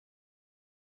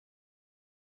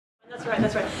That's right,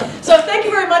 that's right. So thank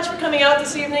you very much for coming out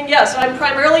this evening. Yes, I'm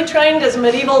primarily trained as a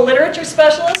medieval literature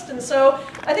specialist, and so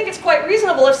I think it's quite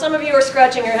reasonable if some of you are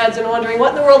scratching your heads and wondering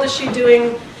what in the world is she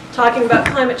doing talking about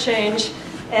climate change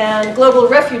and global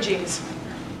refugees.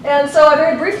 And so I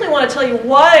very briefly want to tell you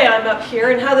why I'm up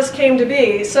here and how this came to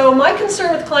be. So my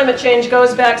concern with climate change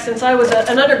goes back since I was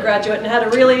an undergraduate and had a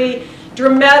really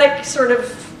dramatic sort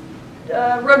of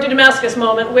road to Damascus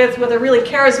moment with a really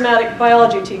charismatic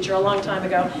biology teacher a long time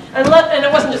ago. And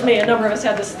it wasn't just me, a number of us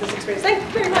had this experience. Thank you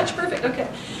very much, perfect, okay.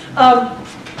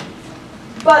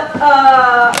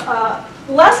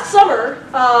 Last summer,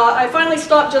 I finally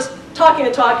stopped just talking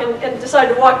the talk and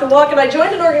decided to walk the walk, and I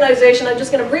joined an organization, I'm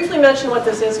just going to briefly mention what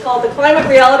this is, called the Climate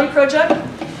Reality Project.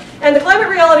 And the Climate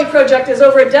Reality Project is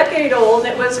over a decade old.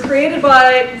 It was created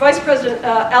by Vice President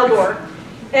Al Gore.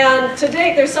 And to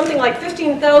date, there's something like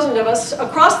 15,000 of us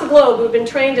across the globe who've been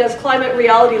trained as climate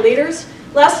reality leaders.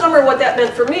 Last summer, what that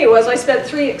meant for me was I spent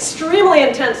 3 extremely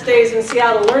intense days in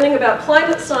Seattle learning about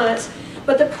climate science.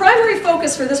 But the primary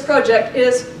focus for this project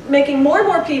is making more and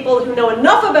more people who know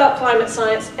enough about climate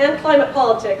science and climate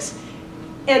politics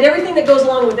and everything that goes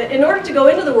along with it in order to go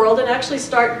into the world and actually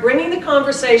start bringing the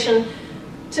conversation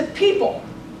to people,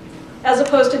 as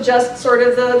opposed to just sort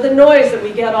of the noise that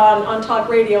we get on talk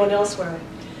radio and elsewhere.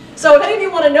 So if any of you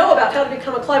want to know about how to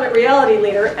become a climate reality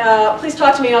leader, please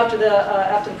talk to me after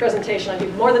the presentation. I'd be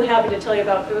more than happy to tell you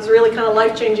about it. It was a really kind of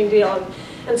life-changing deal.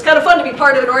 And it's kind of fun to be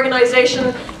part of an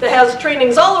organization that has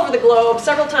trainings all over the globe,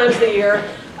 several times a year.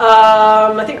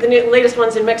 I think the latest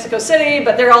one's in Mexico City,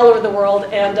 but they're all over the world.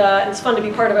 And it's fun to be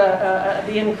part of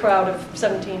the in-crowd of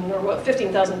 17 or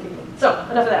 15,000 people. So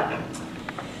enough of that.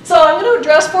 So I'm going to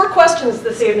address 4 questions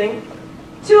this evening.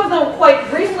 2 of them quite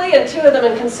briefly, and 2 of them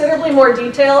in considerably more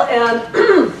detail. And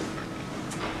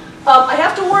I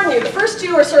have to warn you, the first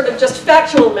 2 are sort of just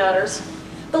factual matters.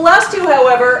 The last 2,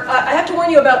 however, I have to warn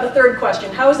you about the 3rd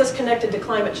question. How is this connected to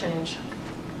climate change?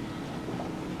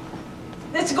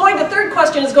 The 3rd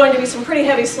question is going to be some pretty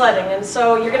heavy sledding. And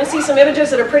so you're going to see some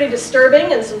images that are pretty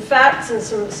disturbing and some facts and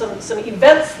some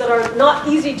events that are not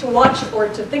easy to watch or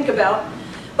to think about.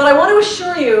 But I want to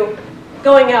assure you,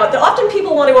 going out, that often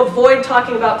people want to avoid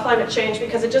talking about climate change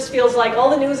because it just feels like all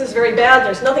the news is very bad,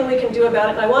 there's nothing we can do about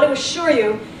it, and I want to assure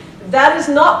you that is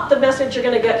not the message you're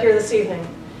going to get here this evening.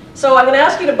 So I'm going to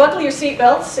ask you to buckle your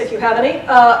seatbelts, if you have any,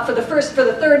 for the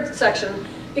 3rd section,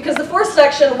 because the 4th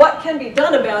section, what can be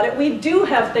done about it, we do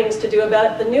have things to do about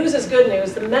it. The news is good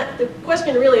news. The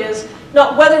question really is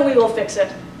not whether we will fix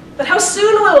it, but how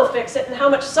soon we will fix it and how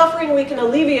much suffering we can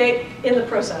alleviate in the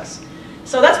process.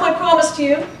 So that's my promise to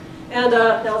you. And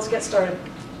now let's get started.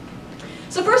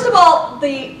 So first of all,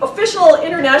 the official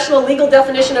international legal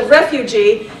definition of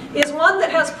refugee is one that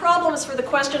has problems for the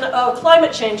question of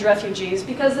climate change refugees,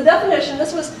 because the definition,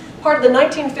 this was part of the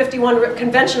 1951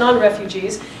 Convention on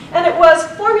Refugees, and it was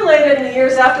formulated in the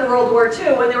years after World War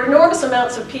II when there were enormous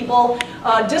amounts of people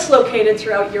dislocated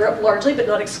throughout Europe, largely, but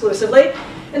not exclusively.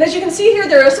 And as you can see here,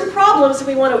 there are some problems that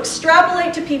we want to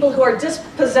extrapolate to people who are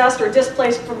dispossessed or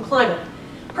displaced from climate.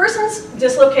 Persons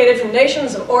dislocated from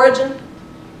nations of origin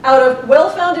out of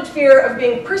well-founded fear of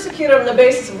being persecuted on the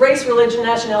basis of race, religion,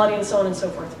 nationality, and so on and so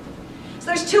forth. So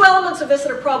there's 2 elements of this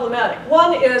that are problematic.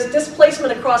 One is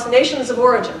displacement across nations of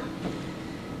origin.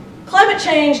 Climate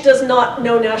change does not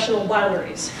know national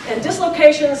boundaries, and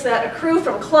dislocations that accrue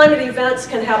from climate events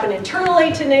can happen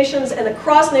internally to nations and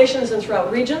across nations and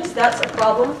throughout regions. That's a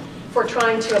problem for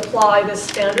trying to apply this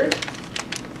standard.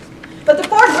 But the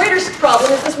far greater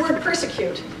problem is this word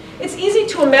persecute. It's easy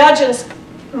to imagine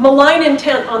malign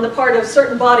intent on the part of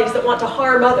certain bodies that want to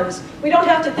harm others. We don't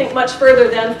have to think much further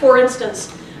than, for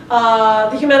instance,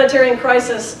 the humanitarian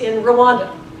crisis in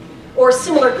Rwanda, or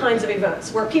similar kinds of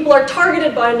events where people are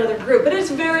targeted by another group. But it's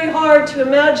very hard to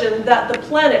imagine that the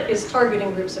planet is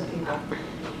targeting groups of people.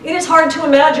 It is hard to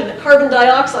imagine that carbon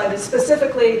dioxide is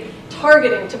specifically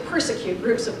targeting to persecute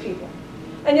groups of people.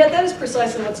 And yet that is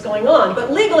precisely what's going on.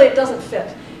 But legally it doesn't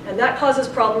fit. And that causes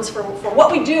problems for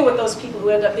what we do with those people who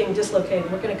end up being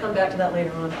dislocated. We're going to come back to that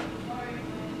later on.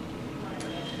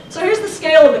 So here's the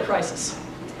scale of the crisis.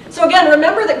 So again,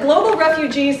 remember that global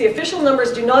refugees, the official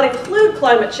numbers do not include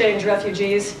climate change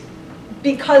refugees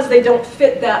because they don't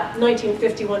fit that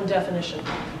 1951 definition.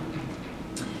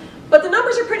 But the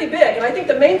numbers are pretty big, and I think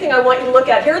the main thing I want you to look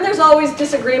at here, and there's always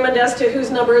disagreement as to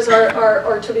whose numbers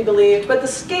are to be believed, but the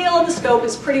scale and the scope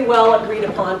is pretty well agreed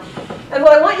upon. And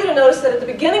what I want you to notice that at the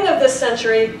beginning of this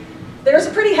century, there's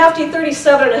a pretty hefty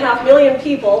 37.5 million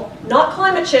people, not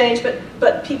climate change,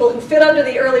 but people who fit under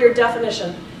the earlier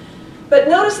definition. But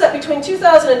notice that between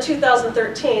 2000 and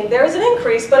 2013, there is an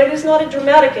increase, but it is not a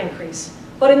dramatic increase.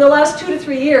 But in the last 2 to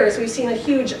 3 years, we've seen a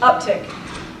huge uptick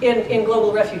in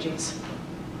global refugees.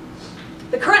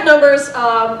 The current numbers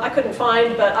I couldn't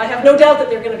find, but I have no doubt that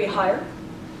they're going to be higher.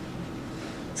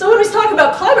 So when we talk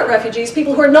about climate refugees,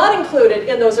 people who are not included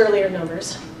in those earlier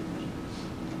numbers,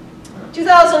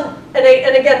 2008,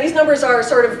 and again, these numbers are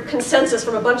sort of consensus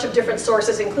from a bunch of different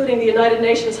sources, including the United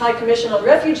Nations High Commission on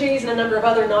Refugees and a number of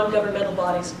other non-governmental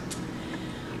bodies.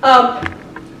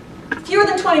 Fewer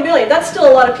than 20 million, that's still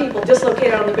a lot of people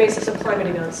dislocated on the basis of climate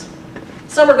events.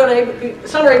 Some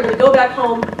are able to go back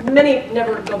home, many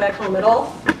never go back home at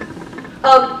all.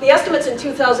 The estimates in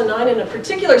 2009 in a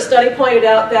particular study pointed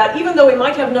out that even though we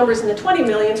might have numbers in the 20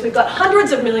 millions, we've got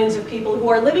hundreds of millions of people who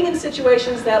are living in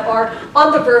situations that are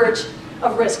on the verge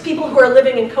of risk. People who are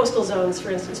living in coastal zones, for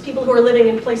instance. People who are living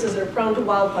in places that are prone to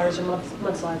wildfires or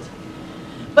mudslides.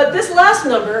 But this last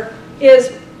number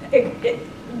is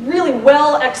really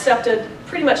well accepted.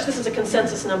 Pretty much this is a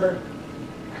consensus number.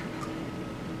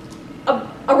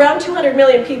 Around 200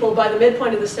 million people by the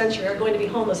midpoint of the century are going to be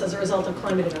homeless as a result of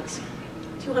climate events.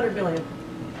 200 million.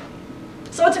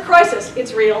 So it's a crisis,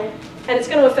 it's real, and it's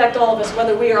going to affect all of us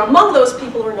whether we are among those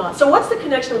people or not. So what's the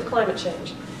connection with climate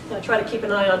change? I'm going to try to keep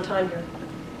an eye on time here.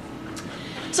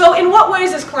 So in what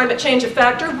ways is climate change a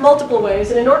factor? Multiple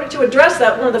ways, and in order to address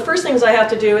that, one of the first things I have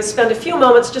to do is spend a few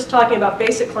moments just talking about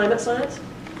basic climate science.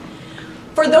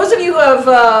 For those of you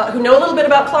who know a little bit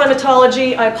about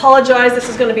climatology, I apologize. This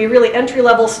is going to be really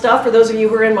entry-level stuff. For those of you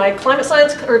who are in my climate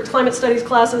science or climate studies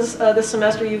classes this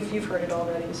semester, you've heard it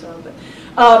already. So,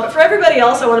 but for everybody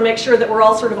else, I want to make sure that we're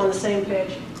all sort of on the same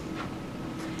page.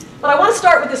 But I want to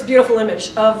start with this beautiful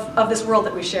image of this world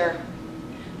that we share.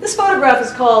 This photograph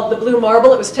is called The Blue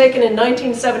Marble. It was taken in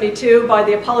 1972 by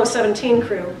the Apollo 17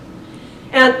 crew.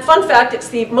 And fun fact, it's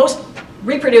the most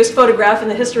reproduced photograph in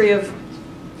the history of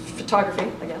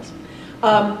photography, I guess.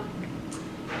 And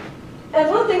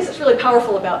one of the things that's really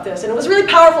powerful about this, and it was really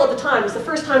powerful at the time, it was the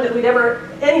first time that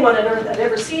anyone on Earth had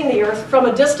ever seen the Earth from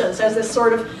a distance as this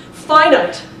sort of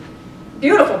finite,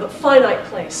 beautiful but finite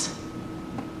place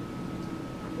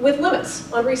with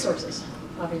limits on resources,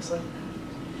 obviously.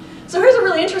 So here's a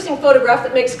really interesting photograph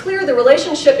that makes clear the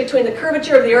relationship between the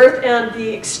curvature of the Earth and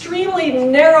the extremely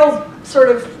narrow sort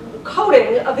of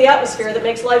coating of the atmosphere that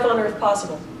makes life on Earth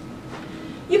possible.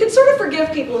 You can sort of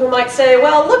forgive people who might say,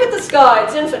 well, look at the sky,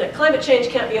 it's infinite. Climate change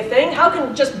can't be a thing. How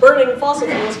can just burning fossil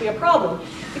fuels be a problem?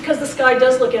 Because the sky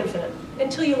does look infinite,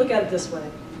 until you look at it this way.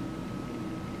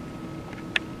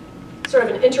 Sort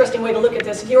of an interesting way to look at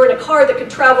this. If you were in a car that could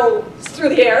travel through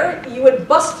the air, you would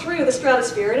bust through the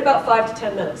stratosphere in about 5 to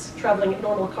 10 minutes, traveling at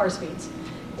normal car speeds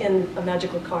in a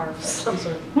magical car of some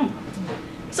sort.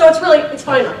 So it's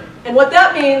finite. And what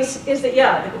that means is that,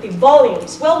 yeah, the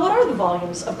volumes. Well, what are the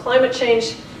volumes of climate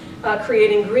change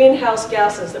creating greenhouse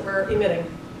gases that we're emitting?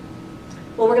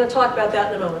 Well, we're going to talk about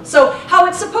that in a moment. So how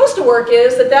it's supposed to work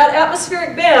is that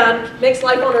atmospheric band makes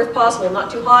life on Earth possible.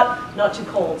 Not too hot, not too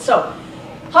cold. So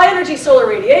high energy solar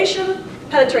radiation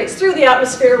penetrates through the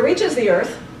atmosphere, reaches the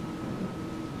Earth,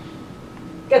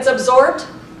 gets absorbed,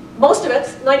 most of it,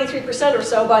 93% or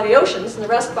so, by the oceans, and the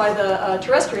rest by the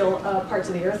terrestrial parts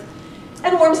of the Earth,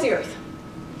 and warms the Earth.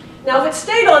 Now, if it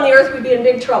stayed on the Earth, we'd be in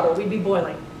big trouble. We'd be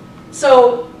boiling.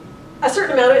 So a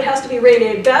certain amount of it has to be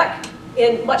radiated back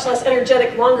in much less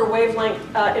energetic, longer wavelength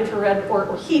infrared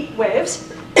or heat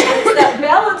waves. And it's that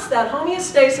balance, that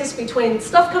homeostasis between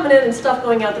stuff coming in and stuff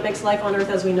going out that makes life on Earth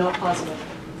as we know it possible.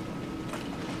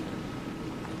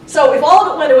 So if all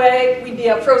of it went away, we'd be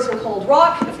a frozen cold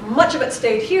rock. If much of it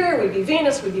stayed here, we'd be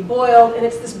Venus, we'd be boiled. And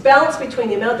it's this balance between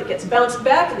the amount that gets bounced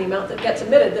back and the amount that gets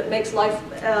emitted that makes life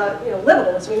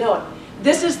livable as we know it.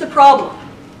 This is the problem.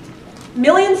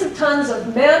 Millions of tons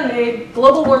of man-made,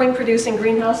 global warming producing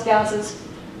greenhouse gases.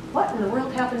 What in the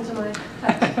world happened to my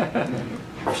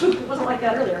It wasn't like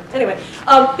that earlier. Anyway,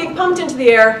 being pumped into the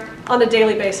air on a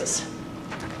daily basis.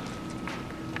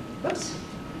 Whoops.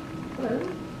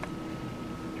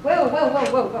 Whoa, whoa, whoa,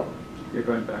 whoa, whoa. You're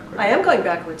going backwards. I am going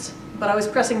backwards, but I was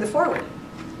pressing the forward.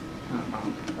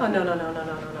 Uh-oh. Oh, no, no, no, no,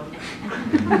 no, no, no.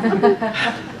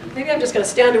 Maybe I'm just going to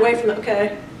stand away from the,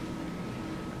 okay.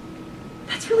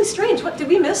 That's really strange. What, did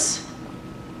we miss?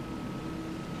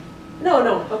 No,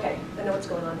 no, okay. I know what's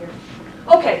going on here.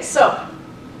 Okay, so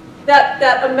that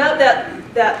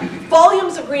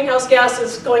volumes of greenhouse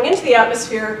gases going into the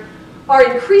atmosphere are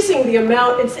increasing the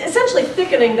amount, it's essentially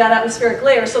thickening that atmospheric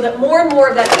layer so that more and more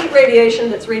of that heat radiation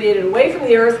that's radiated away from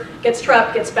the Earth gets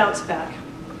trapped, gets bounced back.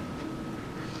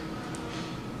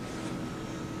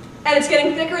 And it's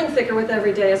getting thicker and thicker with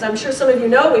every day. As I'm sure some of you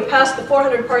know, we've passed the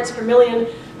 400 parts per million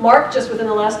mark just within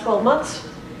the last 12 months.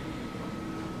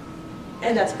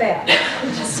 And that's bad.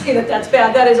 Just say that that's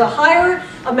bad. That is a higher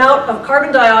amount of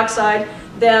carbon dioxide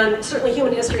than certainly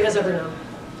human history has ever known.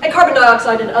 And carbon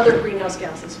dioxide and other greenhouse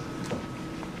gases.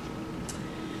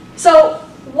 So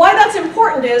why that's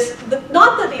important is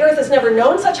not that the Earth has never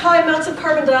known such high amounts of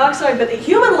carbon dioxide, but that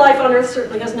human life on Earth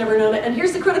certainly has never known it. And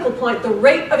here's the critical point. The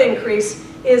rate of increase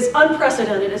is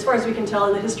unprecedented as far as we can tell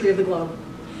in the history of the globe.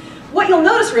 What you'll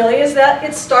notice really is that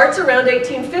it starts around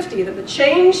 1850, that the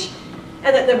change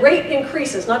and that the rate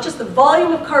increases, not just the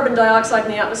volume of carbon dioxide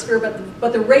in the atmosphere,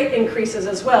 but the rate increases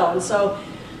as well. And so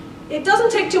it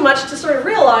doesn't take too much to sort of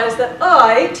realize that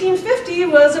 1850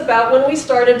 was about when we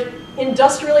started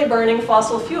industrially burning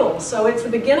fossil fuels. So it's the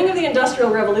beginning of the Industrial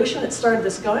Revolution that started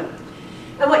this going.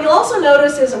 And what you'll also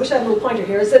notice is, I wish I had a little pointer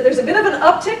here, is that there's a bit of an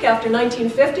uptick after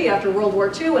 1950, after World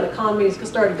War II, when economies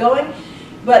started going.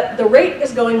 But the rate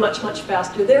is going much, much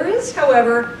faster. There is,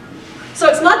 however, so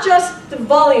it's not just the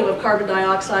volume of carbon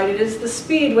dioxide, it is the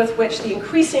speed with which the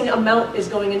increasing amount is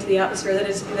going into the atmosphere that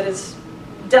is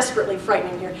desperately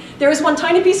frightening here. There is one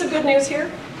tiny piece of good news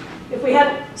here. If we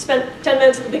hadn't spent 10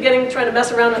 minutes at the beginning trying to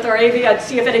mess around with our AV, I'd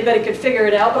see if anybody could figure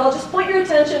it out. But I'll just point your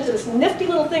attention to this nifty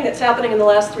little thing that's happening in the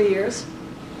last 3 years.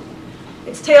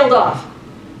 It's tailed off.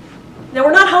 Now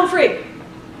we're not home free.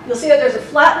 You'll see that there's a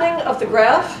flattening of the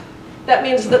graph. That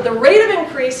means that the rate of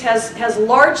increase has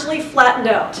largely flattened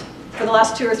out for the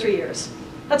last 2 or 3 years.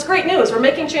 That's great news. We're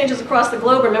making changes across the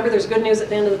globe. Remember, there's good news at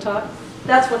the end of the talk.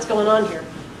 That's what's going on here.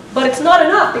 But it's not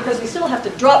enough because we still have to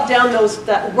drop down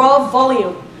that raw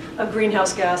volume of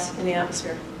greenhouse gas in the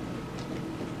atmosphere.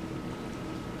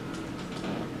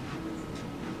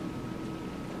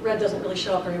 Red doesn't really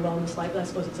show up very well on the slide, but I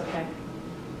suppose it's okay.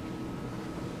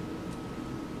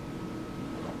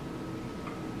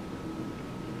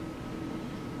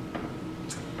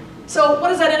 So what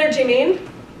does that energy mean?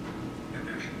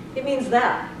 It means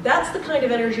that. That's the kind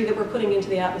of energy that we're putting into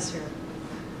the atmosphere.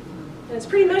 And it's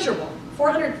pretty measurable.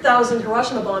 400,000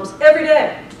 Hiroshima bombs every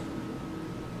day.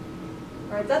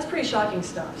 All right, that's pretty shocking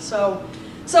stuff. So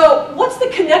what's the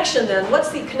connection then?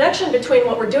 What's the connection between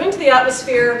what we're doing to the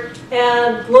atmosphere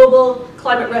and global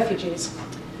climate refugees?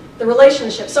 The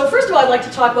relationship. So first of all, I'd like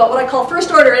to talk about what I call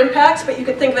first-order impacts, but you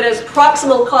could think of it as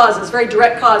proximal causes, very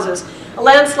direct causes. A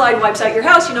landslide wipes out your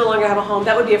house, you no longer have a home.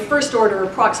 That would be a first-order or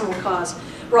proximal cause.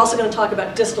 We're also going to talk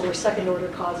about distal or second-order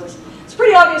causes. It's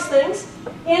pretty obvious things.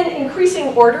 In increasing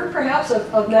order, perhaps,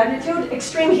 of magnitude,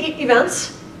 extreme heat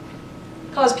events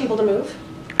cause people to move.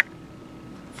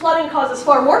 Flooding causes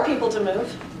far more people to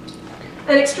move.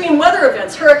 And extreme weather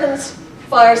events, hurricanes,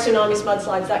 fires, tsunamis,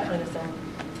 mudslides, that kind of thing.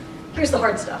 Here's the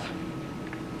hard stuff.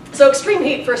 So extreme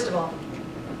heat, first of all.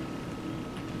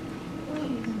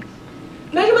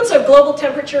 Measurements of global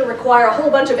temperature require a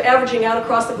whole bunch of averaging out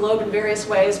across the globe in various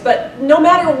ways, but no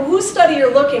matter whose study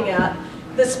you're looking at,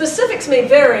 the specifics may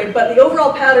vary, but the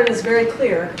overall pattern is very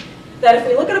clear. That if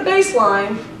we look at a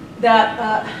baseline,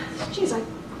 that, geez,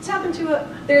 what's happened to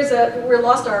it? We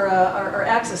lost our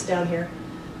axis down here.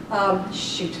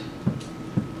 Shoot.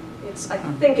 I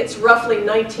think it's roughly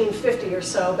 1950 or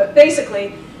so, but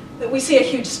basically, we see a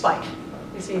huge spike.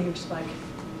 We see a huge spike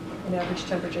in average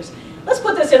temperatures. Let's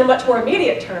put this in much more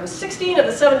immediate terms. 16 of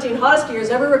the 17 hottest years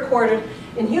ever recorded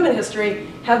in human history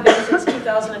have been since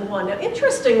 2001. Now,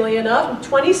 interestingly enough,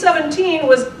 2017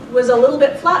 was a little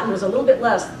bit flattened, was a little bit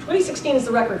less. 2016 is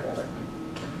the record holder.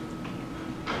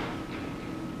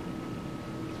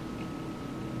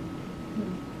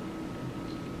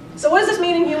 So what does this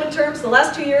mean in human terms? The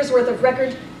last 2 years worth of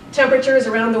record temperatures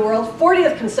around the world,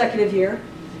 40th consecutive year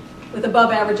with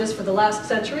above averages for the last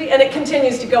century, and it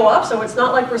continues to go up, so it's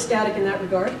not like we're static in that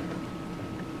regard.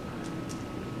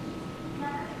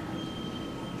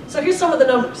 So here's some of the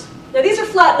numbers. Now these are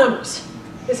flat numbers.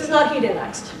 This is not heat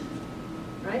indexed,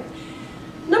 right?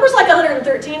 Numbers like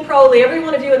 113, probably every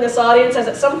one of you in this audience has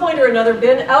at some point or another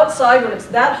been outside when it's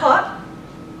that hot,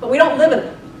 but we don't live in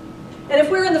it. And if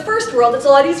we're in the first world, it's a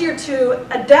lot easier to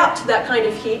adapt to that kind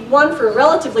of heat. One, for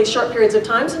relatively short periods of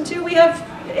times, and two, we have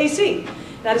AC.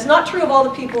 That is not true of all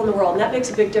the people in the world, and that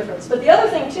makes a big difference. But the other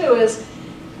thing, too, is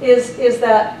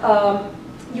that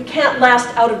you can't last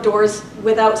out of doors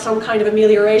without some kind of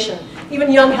amelioration.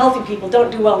 Even young, healthy people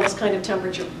don't do well in this kind of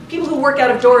temperature. People who work out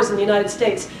of doors in the United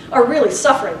States are really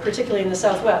suffering, particularly in the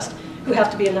Southwest, who have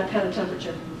to be in that kind of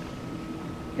temperature.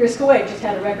 Here's Kuwait, just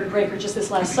had a record breaker just this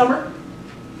last summer.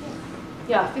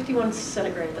 Yeah, 51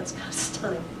 centigrade, that's kind of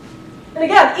stunning. And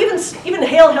again, even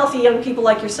hale, healthy young people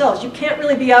like yourselves, you can't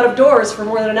really be out of doors for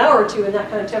more than an hour or two in that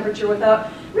kind of temperature without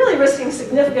really risking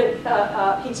significant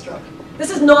heat stroke. This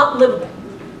is not livable.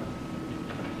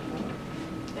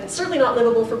 And it's certainly not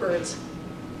livable for birds.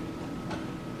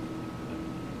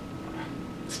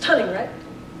 Stunning, right?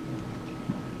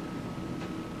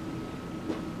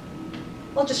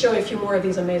 I'll just show you a few more of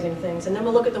these amazing things, and then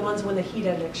we'll look at the ones when the heat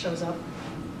index shows up.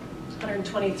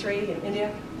 123 in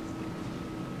India.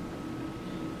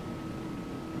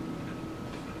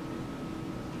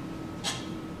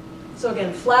 So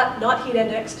again, flat, not heat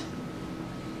indexed.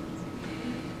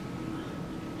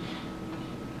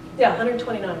 Yeah,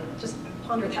 129. Just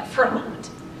ponder that for a moment.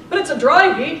 But it's a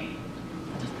dry heat.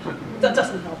 That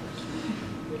doesn't help.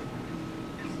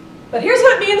 But here's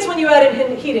what it means when you add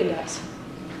in heat index.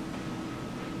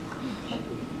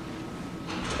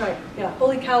 Right, yeah,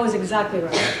 holy cow is exactly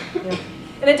right. Yeah.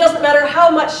 And it doesn't matter how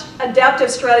much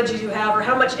adaptive strategies you have or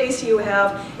how much AC you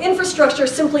have, infrastructure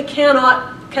simply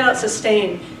cannot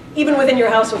sustain, even within your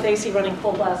house with AC running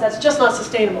full blast. That's just not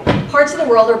sustainable. Parts of the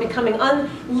world are becoming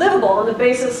unlivable on the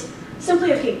basis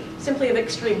simply of heat, simply of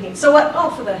extreme heat. So what, oh,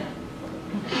 for the,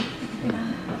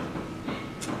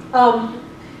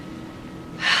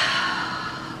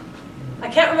 I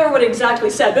can't remember what it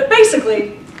exactly said, but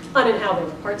basically,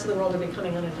 uninhabitable. Parts of the world are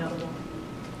becoming uninhabitable.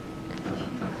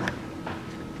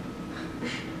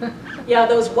 Yeah,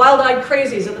 those wild-eyed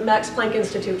crazies at the Max Planck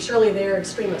Institute, surely they're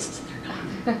extremists.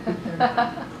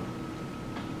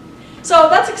 So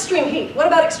that's extreme heat. What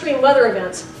about extreme weather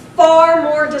events? Far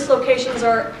more dislocations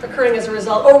are occurring as a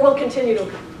result, or will continue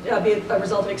to be a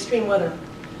result of extreme weather.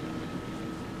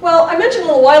 Well, I mentioned a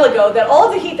little while ago that all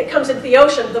of the heat that comes into the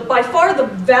ocean, by far the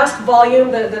vast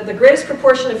volume, the greatest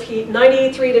proportion of heat,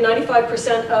 93 to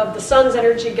 95% of the sun's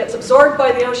energy gets absorbed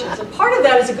by the oceans. And part of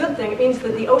that is a good thing. It means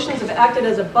that the oceans have acted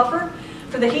as a buffer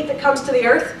for the heat that comes to the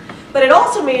Earth. But it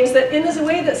also means that in the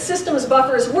way that systems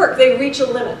buffers work, they reach a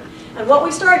limit. And what we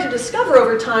started to discover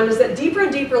over time is that deeper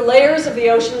and deeper layers of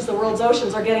the oceans, the world's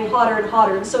oceans, are getting hotter and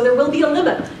hotter. And so there will be a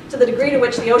limit to the degree to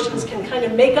which the oceans can kind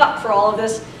of make up for all of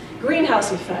this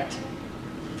greenhouse effect.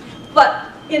 But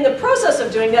in the process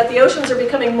of doing that, the oceans are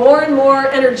becoming more and more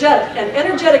energetic, and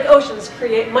energetic oceans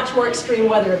create much more extreme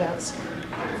weather events.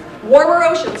 Warmer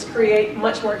oceans create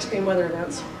much more extreme weather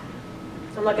events.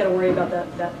 I'm not going to worry about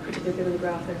that particular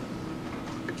graph there.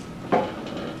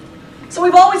 So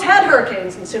we've always had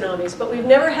hurricanes and tsunamis, but we've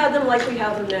never had them like we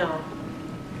have them now.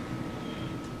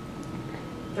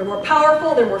 They're more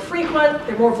powerful, they're more frequent,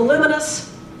 they're more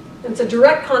voluminous, and it's a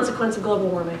direct consequence of global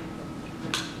warming.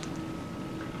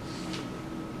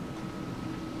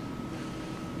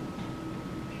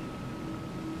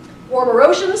 Warmer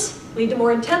oceans lead to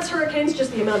more intense hurricanes,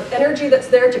 just the amount of energy that's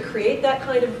there to create that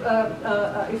kind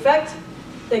of effect.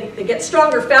 They get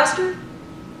stronger faster.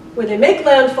 When they make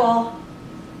landfall,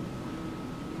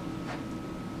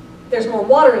 there's more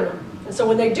water in them. And so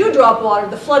when they do drop water,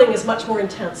 the flooding is much more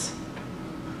intense.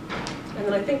 And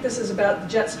then I think this is about the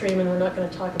jet stream, and we're not going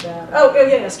to talk about, oh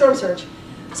yeah, storm surge.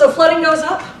 So flooding goes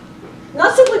up.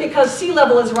 Not simply because sea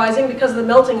level is rising because of the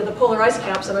melting of the polar ice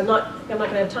caps, and I'm not going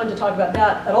to have time to talk about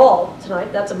that at all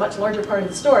tonight. That's a much larger part of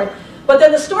the story. But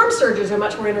then the storm surges are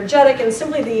much more energetic, and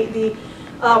simply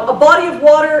a body of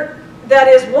water that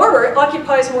is warmer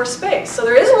occupies more space. So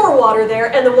there is more water there,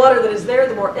 and the water that is there,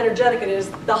 the more energetic it is,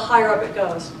 the higher up it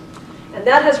goes. And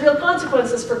that has real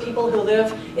consequences for people who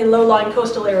live in low-lying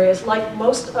coastal areas, like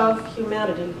most of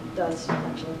humanity does,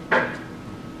 actually.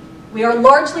 We are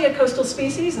largely a coastal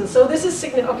species, and so this is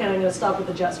significant. Okay, I'm going to stop with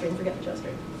the jet stream. Forget the jet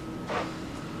stream.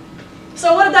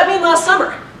 So what did that mean last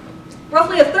summer?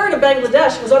 Roughly a third of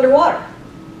Bangladesh was underwater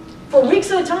for weeks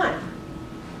at a time.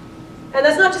 And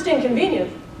that's not just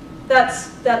inconvenient. That's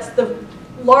the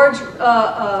large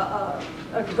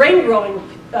grain-growing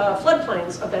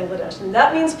floodplains of Bangladesh. And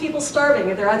that means people starving,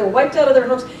 and they're either wiped out of their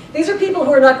homes. These are people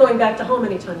who are not going back to home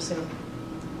anytime soon.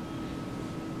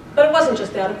 But it wasn't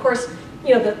just that. Of course,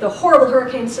 you know, the horrible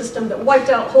hurricane system that wiped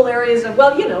out whole areas of,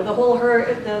 well, you know, the whole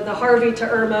the Harvey to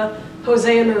Irma,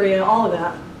 Jose and Maria, all of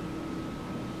that.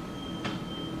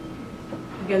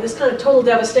 Again, this kind of total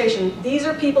devastation. These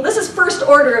are people, this is first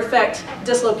order effect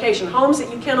dislocation, homes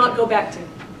that you cannot go back to.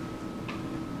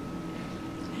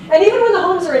 And even when the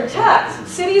homes are intact,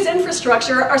 cities'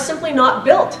 infrastructure are simply not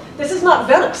built. This is not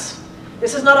Venice.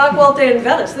 This is not Aqualte in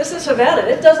Venice. This is Havana.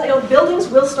 It doesn't, you know, buildings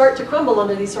will start to crumble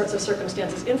under these sorts of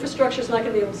circumstances. Infrastructure is not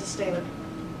going to be able to sustain it.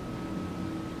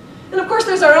 And of course,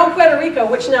 there's our own Puerto Rico,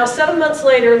 which now 7 months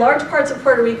later, large parts of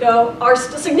Puerto Rico are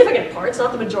significant parts,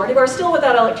 not the majority, but are still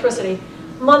without electricity,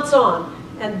 months on.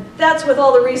 And that's with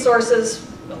all the resources,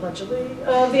 allegedly,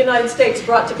 of the United States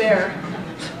brought to bear.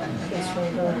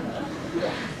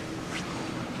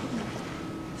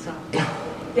 So,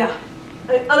 yeah,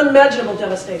 unimaginable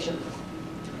devastation.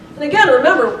 And again,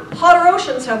 remember, hotter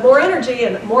oceans have more energy,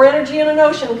 and more energy in an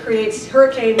ocean creates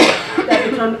hurricanes that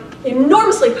become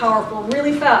enormously powerful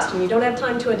really fast, and you don't have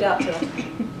time to adapt to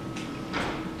them.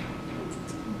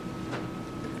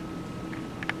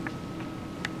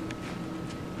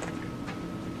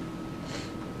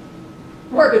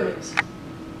 more good news.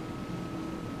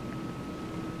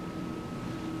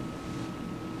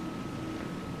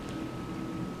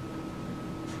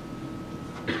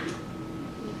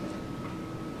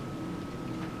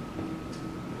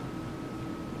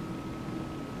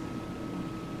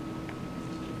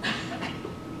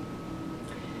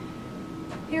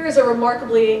 Here is a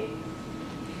remarkably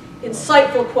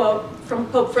insightful quote from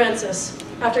Pope Francis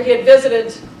after he had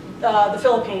visited the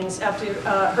Philippines after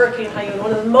Hurricane Haiyan,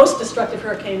 one of the most destructive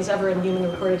hurricanes ever in human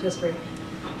recorded history.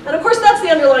 And of course, that's the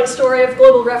underlying story of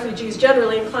global refugees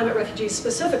generally and climate refugees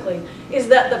specifically, is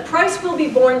that the price will be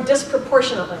borne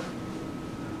disproportionately.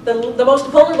 The most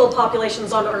vulnerable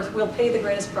populations on Earth will pay the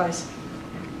greatest price.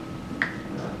 I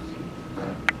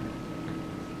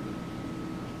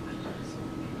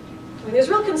mean, there's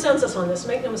real consensus on this,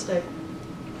 make no mistake.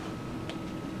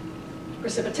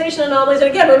 Precipitation anomalies,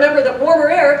 and again, remember that warmer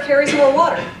air carries more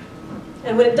water.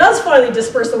 And when it does finally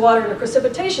disperse the water in a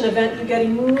precipitation event, you get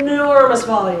enormous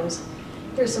volumes.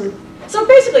 Here's some, so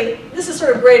basically, this is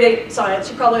sort of grade 8 science.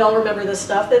 You probably all remember this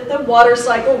stuff, that the water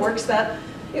cycle works that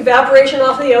evaporation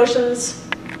off the oceans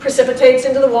precipitates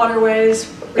into the waterways,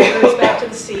 rivers back to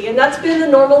the sea. And that's been the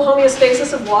normal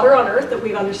homeostasis of water on Earth that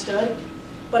we've understood.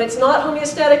 But it's not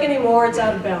homeostatic anymore, it's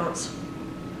out of balance.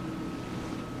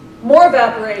 More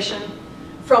evaporation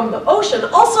from the ocean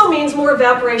also means more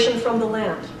evaporation from the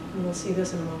land. And we'll see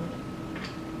this in a moment.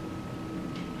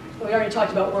 We already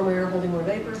talked about warmer air holding more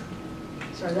vapor.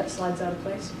 Sorry, that slide's out of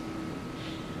place.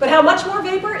 But how much more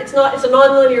vapor? It's a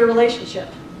nonlinear relationship.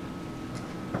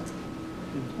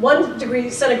 1 degree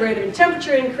centigrade in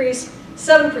temperature increase,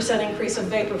 7% increase of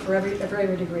vapor for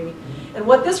every degree. And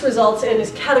what this results in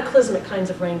is cataclysmic kinds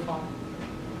of rainfall.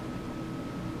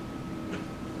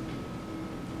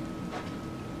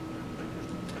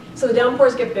 So the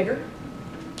downpours get bigger.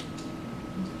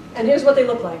 And here's what they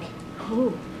look like.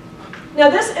 Ooh. Now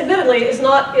this, admittedly, is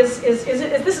not, this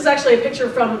is actually a picture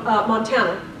from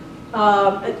Montana.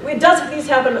 These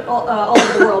happen all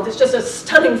over the world. It's just a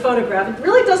stunning photograph. It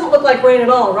really doesn't look like rain at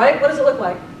all, right? What does it look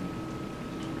like?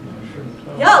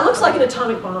 Yeah, it looks like an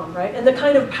atomic bomb, right? And the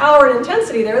kind of power and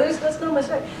intensity there, that's no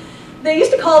mistake. They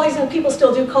used to call these, and people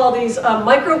still do call these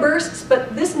microbursts,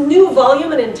 but this new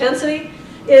volume and intensity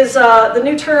is the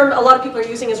new term a lot of people are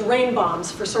using is rain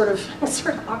bombs for sort of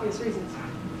obvious reasons.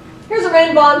 Here's a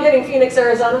rain bomb hitting Phoenix,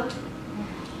 Arizona.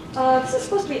 This is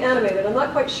supposed to be animated. I'm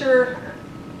not quite sure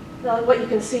what you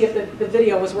can see if the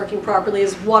video was working properly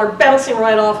is water bouncing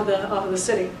right off of the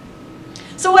city.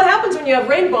 So what happens when you have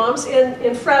rain bombs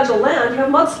in fragile land? You have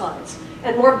mudslides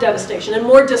and more devastation and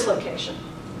more dislocation.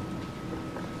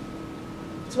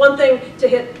 It's one thing to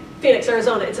hit Phoenix,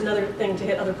 Arizona. It's another thing to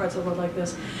hit other parts of the world like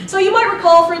this. So you might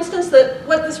recall, for instance, that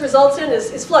what this results in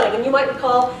is flooding. And you might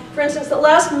recall, for instance, that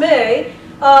last May,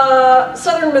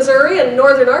 southern Missouri and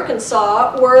northern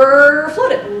Arkansas were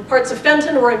flooded. And parts of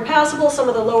Fenton were impassable. Some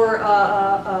of the lower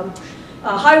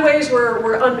highways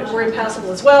were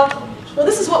impassable as well. Well,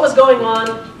 this is what was going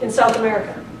on in South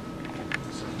America.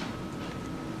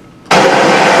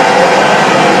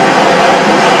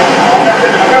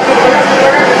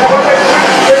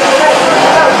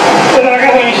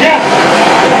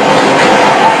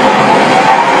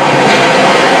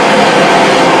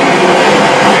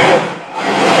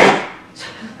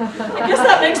 I guess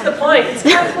that makes the point. It's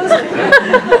cataclysmic.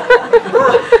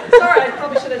 Sorry, I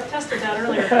probably should have tested that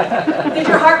earlier. Did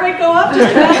your heart rate go up?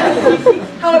 Just imagine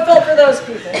how it felt for those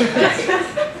people.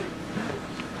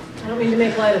 I don't mean to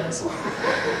make light of this. I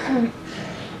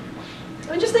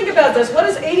mean, just think about this. What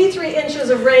does 83 inches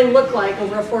of rain look like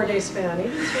over a 4-day span?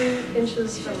 83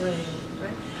 inches of rain,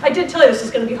 right? I did tell you this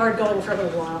is going to be hard going for a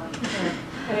little while.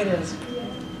 And it is.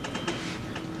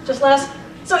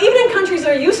 So even in countries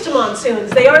that are used to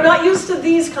monsoons, they are not used to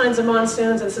these kinds of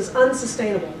monsoons. This is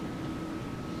unsustainable.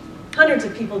 Hundreds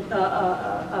of people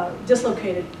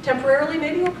dislocated, temporarily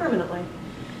maybe or permanently.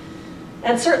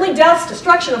 And certainly deaths,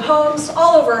 destruction of homes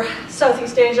all over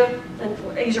Southeast Asia and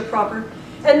Asia proper.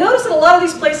 And notice that a lot of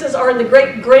these places are in the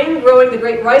great grain growing, the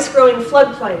great rice growing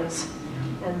floodplains.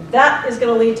 And that is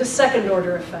going to lead to second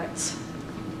order effects.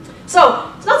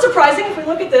 So it's not surprising if we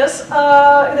look at this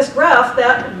graph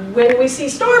that when we see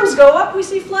storms go up, we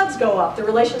see floods go up. The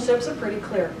relationships are pretty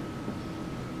clear.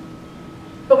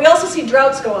 But we also see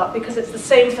droughts go up because it's the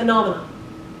same phenomenon.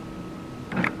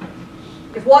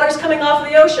 If water's coming off of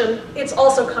the ocean, it's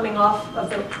also coming off of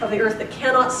the earth that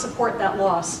cannot support that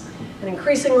loss. And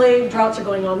increasingly, droughts are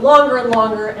going on longer and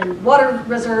longer, and water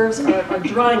reserves are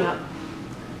drying up.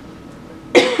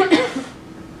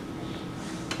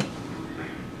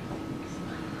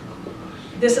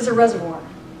 This is a reservoir.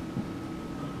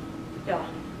 Yeah.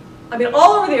 I mean,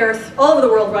 all over the earth, all over the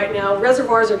world right now,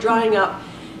 reservoirs are drying up,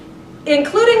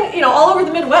 including, all over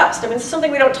the Midwest. I mean, it's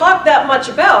something we don't talk that much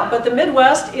about, but the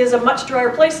Midwest is a much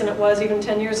drier place than it was even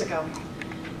 10 years ago.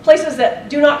 Places that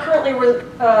do not currently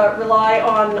rely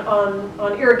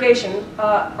on irrigation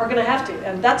are going to have to,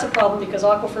 and that's a problem because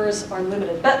aquifers are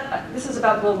limited. But this is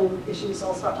about global issues, so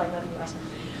I'll stop talking about the U.S.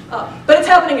 But it's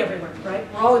happening everywhere, right?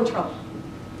 We're all in trouble.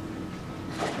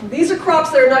 These are crops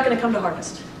that are not going to come to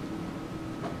harvest.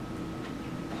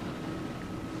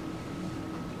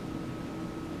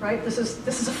 Right? This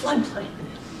is a floodplain.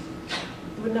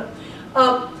 You would know.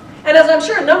 And as I'm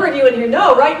sure a number of you in here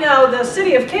know, right now the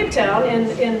city of Cape Town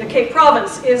in the Cape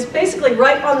Province is basically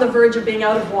right on the verge of being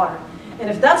out of water. And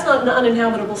if that's not an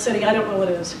uninhabitable city, I don't know what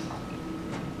is.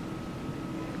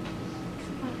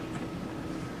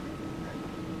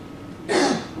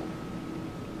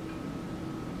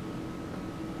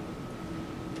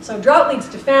 So drought leads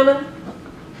to famine,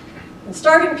 and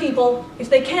starving people, if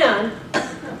they can,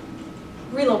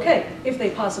 relocate, if they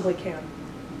possibly can.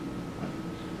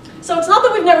 So it's not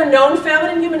that we've never known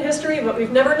famine in human history, but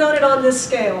we've never known it on this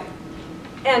scale,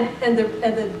 and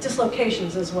the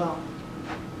dislocations as well.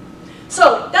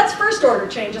 So that's first order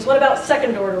changes. What about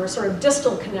second order, or sort of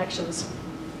distal connections?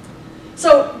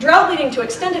 So drought leading to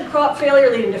extended crop failure,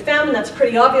 leading to famine, that's a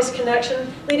pretty obvious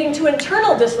connection. Leading to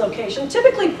internal dislocation.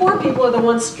 Typically poor people are the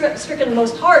ones stricken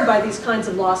most hard by these kinds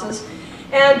of losses.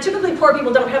 And typically poor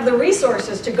people don't have the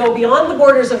resources to go beyond the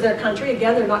borders of their country.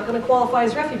 Again, they're not going to qualify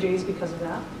as refugees because of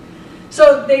that.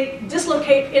 So they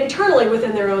dislocate internally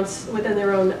within their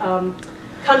own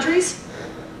countries.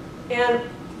 And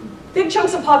big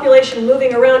chunks of population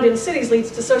moving around in cities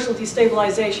leads to social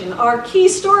destabilization. Our key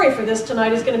story for this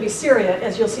tonight is going to be Syria,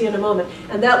 as you'll see in a moment.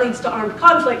 And that leads to armed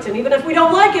conflict. And even if we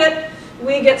don't like it,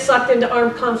 we get sucked into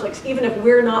armed conflicts, even if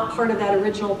we're not part of that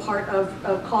original part of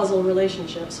causal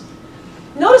relationships.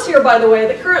 Notice here, by the way,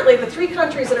 that currently the three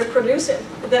countries that are producing,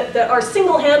 that are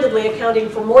single-handedly accounting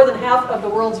for more than half of the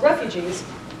world's refugees,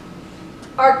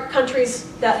 are countries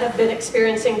that have been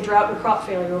experiencing drought and crop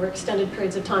failure over extended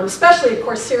periods of time, especially, of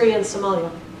course, Syria and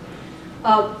Somalia.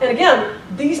 And again,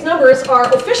 these numbers are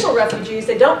official refugees.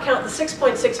 They don't count the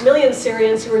 6.6 million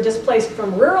Syrians who were displaced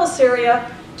from rural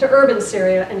Syria to urban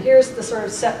Syria. And here's the sort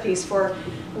of set piece for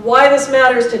why this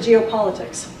matters to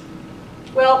geopolitics.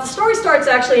 Well, the story starts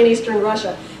actually in eastern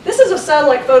Russia. This is a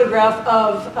satellite photograph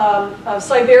of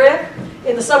Siberia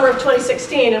in the summer of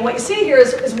 2016. And what you see here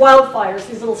is wildfires.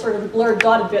 These little sort of blurred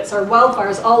dotted bits are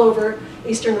wildfires all over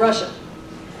eastern Russia.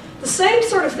 The same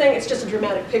sort of thing, it's just a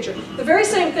dramatic picture. The very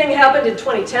same thing happened in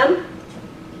 2010.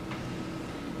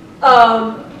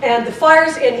 And the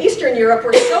fires in Eastern Europe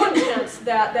were so intense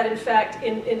that in fact,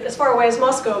 as far away as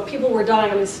Moscow, people were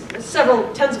dying. I mean,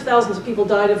 several tens of thousands of people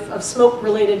died of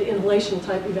smoke-related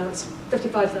inhalation-type events,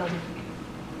 55,000.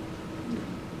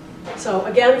 So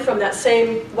again, from that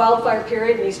same wildfire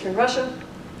period in Eastern Russia,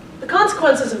 the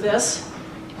consequences of this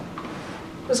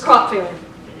was crop failure.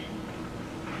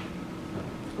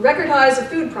 Record highs of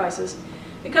food prices.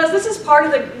 Because this is part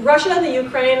of the, Russia and the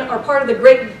Ukraine are part of the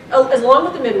great, along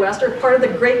with the Midwest, are part of the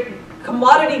great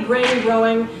commodity grain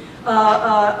growing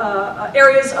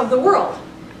areas of the world.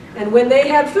 And when they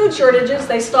had food shortages,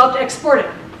 they stopped exporting.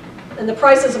 And the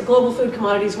prices of global food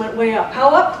commodities went way up.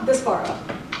 How up? This far up.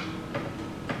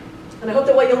 And I hope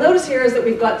that what you'll notice here is that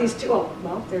we've got these two, oh,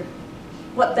 well, they're,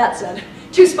 what that said,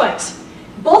 two spikes.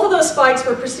 Both of those spikes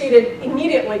were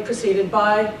immediately preceded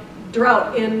by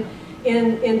drought in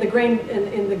the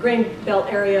grain belt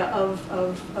area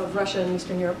of Russia and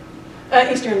Eastern Europe,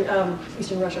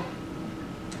 Eastern Russia.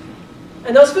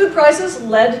 And those food prices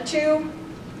led to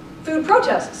food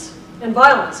protests and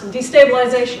violence and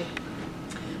destabilization.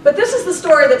 But this is the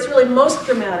story that's really most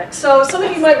dramatic. So some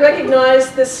of you might recognize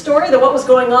this story, that what was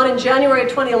going on in January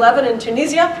 2011 in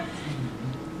Tunisia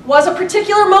was a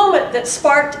particular moment that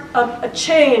sparked a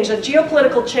change, a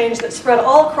geopolitical change that spread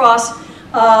all across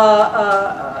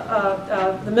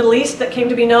the Middle East that came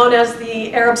to be known as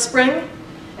the Arab Spring.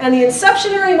 And the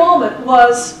inceptionary moment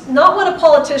was not when a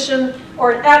politician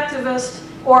or an activist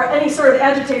or any sort of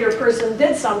agitator person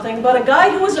did something, but a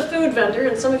guy who was a food vendor,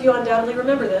 and some of you undoubtedly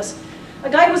remember this, a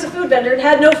guy who was a food vendor and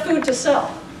had no food to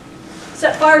sell,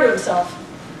 set fire to himself.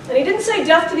 And he didn't say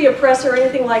death to the oppressor or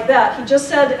anything like that. He just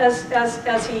said,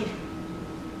 as he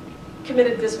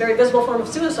committed this very visible form of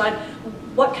suicide,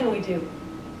 what can we do?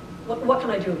 What can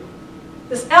I do?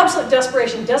 This absolute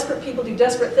desperation, desperate people do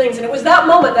desperate things. And it was that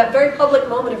moment, that very public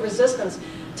moment of resistance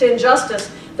to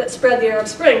injustice that spread the Arab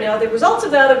Spring. Now, the results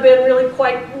of that have been really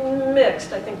quite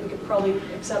mixed, I think we could probably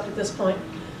accept at this point.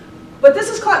 But this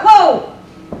is quite, whoa!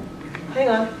 Hang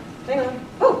on,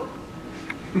 whoa!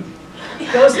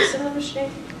 Goes this in the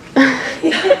machine?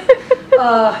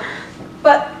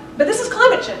 But this is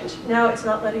climate change. Now it's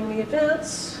not letting me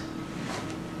advance.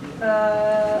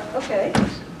 Okay.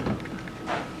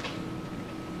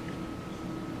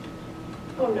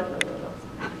 Oh, no.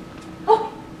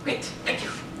 Oh, great, thank you.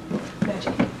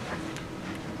 Magic.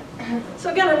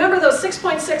 So again, remember those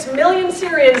 6.6 million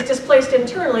Syrians displaced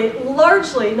internally,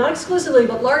 largely, not exclusively,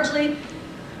 but largely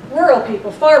rural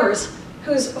people, farmers,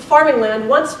 whose farming land,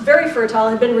 once very fertile,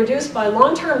 had been reduced by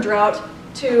long-term drought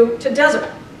to desert,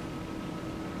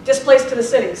 displaced to the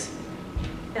cities.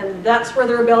 And that's where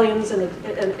the rebellions and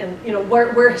you know,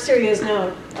 where Syria is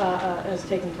now has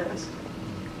taken place,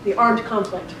 the armed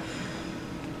conflict.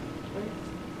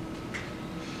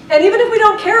 And even if we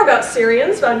don't care about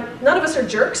Syrians, none of us are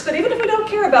jerks, but even if we don't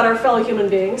care about our fellow human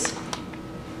beings,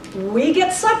 we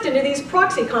get sucked into these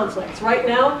proxy conflicts. Right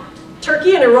now,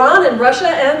 Turkey and Iran and Russia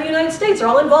and the United States are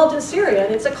all involved in Syria,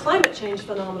 and it's a climate change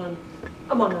phenomenon,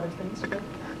 among other things.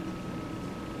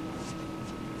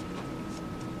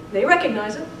 They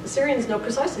recognize it. The Syrians know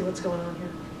precisely what's going on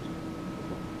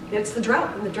here. It's the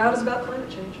drought, and the drought is about climate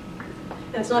change.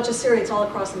 And it's not just Syria, it's all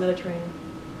across the Mediterranean.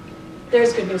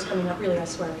 There's good news coming up, really, I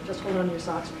swear. Just hold on to your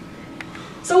socks.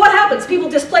 So what happens? People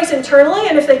displace internally,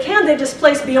 and if they can, they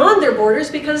displace beyond their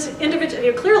borders because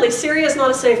clearly Syria is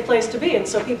not a safe place to be, and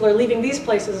so people are leaving these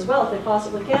places as well if they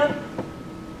possibly can.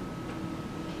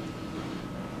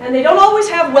 And they don't always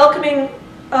have welcoming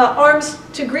arms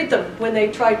to greet them when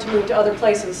they try to move to other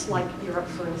places, like Europe,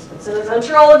 for instance. And as I'm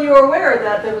sure all of you are aware,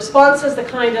 that the responses, the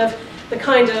kind of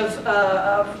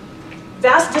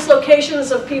vast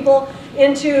dislocations of people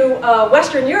into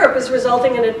Western Europe is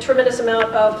resulting in a tremendous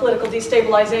amount of political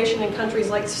destabilization in countries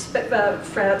like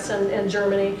France and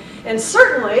Germany, and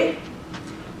certainly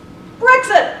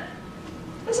Brexit.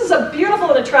 This is a beautiful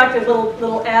and attractive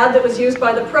little ad that was used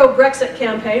by the pro-Brexit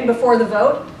campaign before the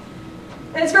vote.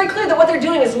 And it's very clear that what they're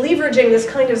doing is leveraging this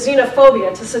kind of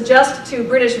xenophobia to suggest to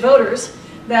British voters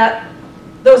that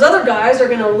those other guys are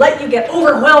going to let you get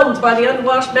overwhelmed by the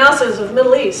unwashed masses of the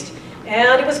Middle East.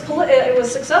 And it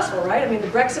was successful, right? I mean, the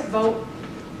Brexit vote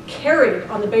carried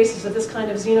on the basis of this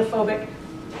kind of xenophobic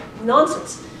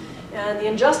nonsense. And the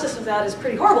injustice of that is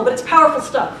pretty horrible, but it's powerful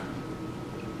stuff.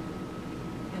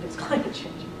 And it's climate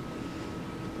change.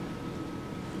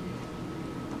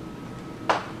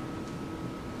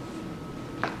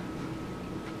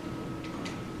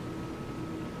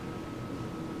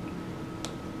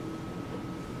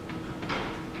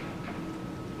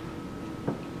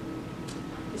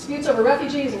 Disputes over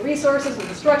refugees and resources and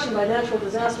destruction by natural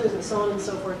disasters and so on and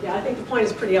so forth. Yeah, I think the point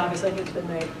is pretty obvious. I think it's been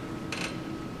made.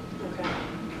 Okay.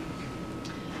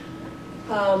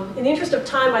 In the interest of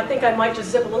time, I think I might just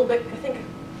zip a little bit. I think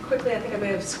I may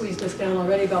have squeezed this down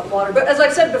already about water. But as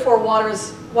I've said before,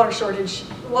 water shortage,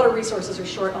 water resources are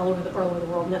short all over the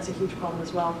world, and that's a huge problem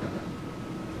as well.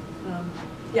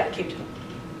 Yeah, keep to it.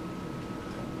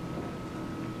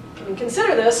 I mean,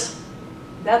 consider this.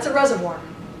 That's a reservoir.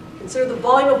 Consider the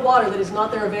volume of water that is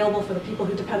not there available for the people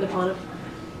who depend upon it.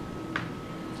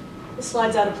 This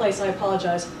slide's out of place, I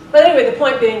apologize. But anyway, the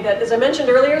point being that, as I mentioned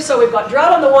earlier, so we've got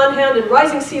drought on the one hand and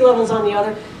rising sea levels on the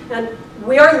other. And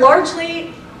we are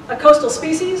largely a coastal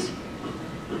species.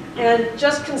 And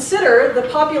just consider the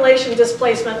population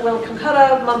displacement when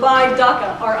Calcutta, Mumbai,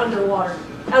 Dhaka are underwater,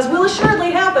 as will assuredly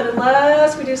happen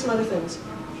unless we do some other things.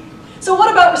 So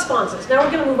what about responses? Now we're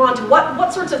going to move on to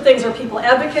what sorts of things are people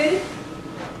advocating?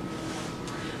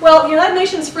 Well, the United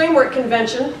Nations Framework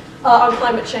Convention on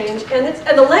Climate Change,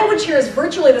 and the language here is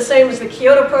virtually the same as the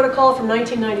Kyoto Protocol from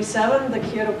 1997, the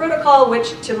Kyoto Protocol,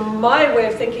 which, to my way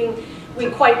of thinking,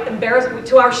 we quite embarrassed,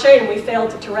 to our shame, we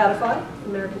failed to ratify.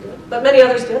 America did, but many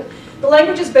others did. The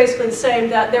language is basically the same,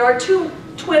 that there are two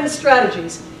twin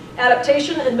strategies,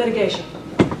 adaptation and mitigation.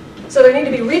 So there need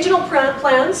to be regional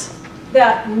plans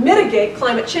that mitigate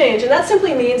climate change, and that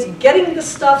simply means getting the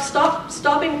stuff,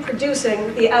 stopping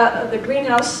producing the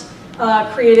greenhouse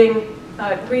creating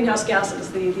greenhouse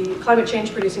gases, the climate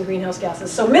change producing greenhouse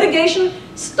gases. So mitigation,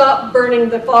 stop burning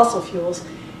the fossil fuels.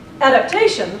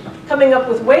 Adaptation, coming up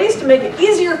with ways to make it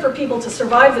easier for people to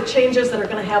survive the changes that are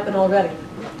going to happen already.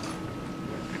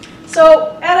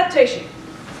 So adaptation.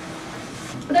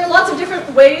 There are lots of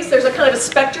different ways. There's a kind of a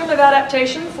spectrum of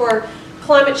adaptation for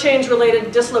climate change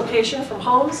related dislocation from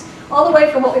homes, all the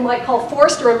way from what we might call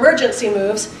forced or emergency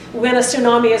moves, when a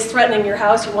tsunami is threatening your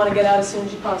house, you want to get out as soon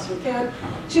as you possibly can,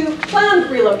 to planned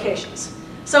relocations.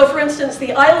 So for instance,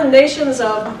 the island nations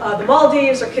of the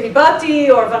Maldives or Kiribati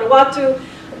or Vanuatu,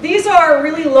 these are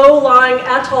really low-lying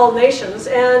atoll nations,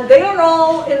 and they are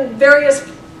all in various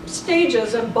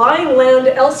stages of buying land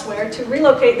elsewhere to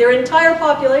relocate their entire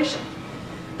population.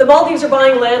 The Maldives are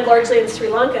buying land largely in Sri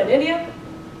Lanka and India.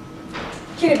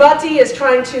 Kiribati is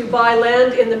trying to buy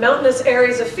land in the mountainous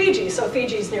areas of Fiji. So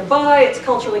Fiji's nearby, it's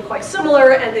culturally quite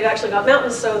similar, and they've actually got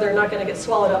mountains, so they're not going to get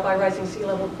swallowed up by rising sea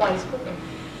level quite as quickly.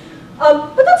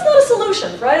 But that's not a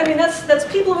solution, right? I mean, that's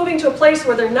people moving to a place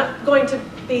where they're not going to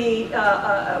be,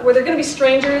 where they're going to be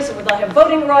strangers, and where they'll have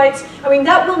voting rights. I mean,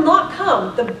 that will not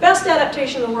come. The best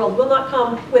adaptation in the world will not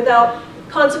come without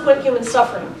consequent human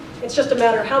suffering. It's just a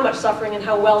matter of how much suffering and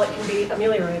how well it can be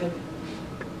ameliorated.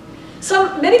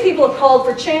 So many people have called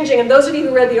for changing, and those of you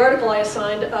who read the article I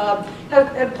assigned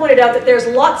have pointed out that there's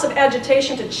lots of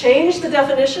agitation to change the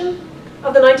definition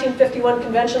of the 1951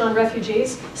 Convention on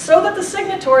Refugees so that the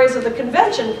signatories of the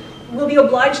convention will be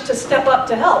obliged to step up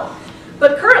to help.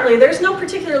 But currently, there's no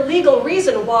particular legal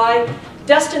reason why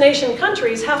destination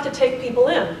countries have to take people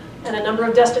in. And a number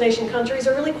of destination countries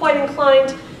are really quite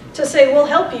inclined to say, we'll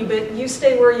help you, but you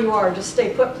stay where you are. Just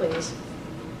stay put, please.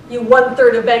 You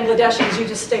 1/3 of Bangladeshis, you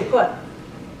just stay put.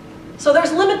 So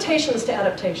there's limitations to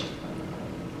adaptation.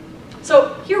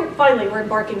 So here, finally, we're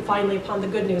embarking finally upon the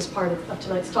good news part of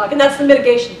tonight's talk, and that's the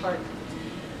mitigation part.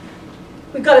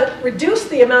 We've got to reduce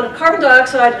the amount of carbon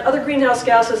dioxide and other greenhouse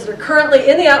gases that are currently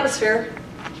in the atmosphere,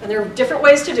 and there are different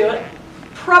ways to do it.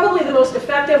 Probably the most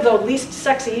effective, though least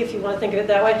sexy, if you want to think of it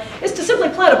that way, is to simply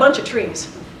plant a bunch of trees.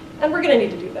 And we're going to need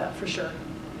to do that, for sure.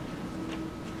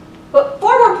 But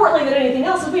far more importantly than anything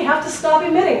else is we have to stop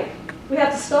emitting it. We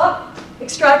have to stop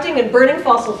extracting and burning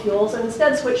fossil fuels and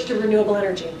instead switch to renewable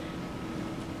energy.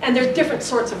 And there's different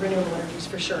sorts of renewable energies,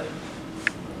 for sure.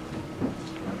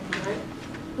 Right?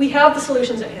 We have the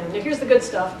solutions at hand. Now here's the good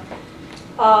stuff.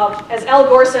 As Al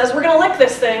Gore says, we're going to lick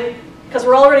this thing because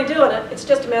we're already doing it. It's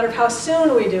just a matter of how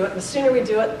soon we do it. And the sooner we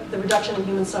do it, the reduction in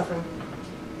human suffering.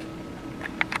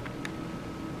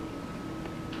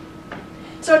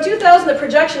 So in 2000, the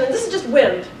projection, and this is just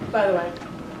wind, by the way.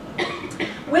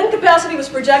 Wind capacity was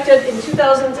projected in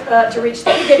 2000 to reach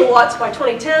 30 gigawatts by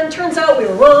 2010. Turns out we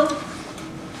were wrong.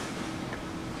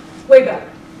 Way back.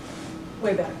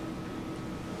 Way back.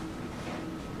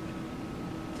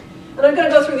 And I'm going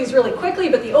to go through these really quickly,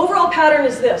 but the overall pattern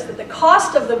is this, that the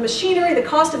cost of the machinery, the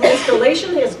cost of the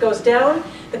installation goes down,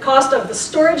 the cost of the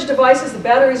storage devices, the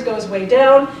batteries goes way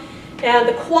down, and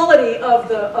the quality of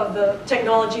the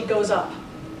technology goes up.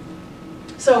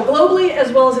 So globally,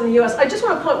 as well as in the US, I just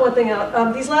want to point one thing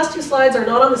out. These last two slides are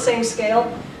not on the same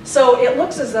scale, so it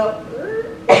looks as though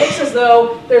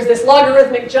there's this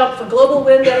logarithmic jump for global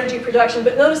wind energy production,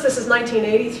 but notice this is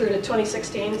 1980 through to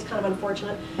 2016. It's kind of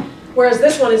unfortunate. Whereas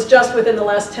this one is just within the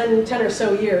last 10 or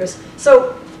so years.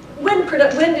 So wind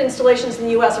installations in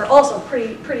the US are also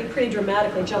pretty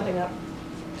dramatically jumping up.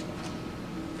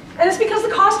 And it's because the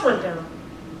cost went down.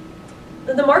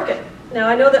 The market. Now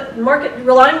I know that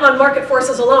relying on market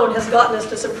forces alone has gotten us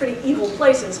to some pretty evil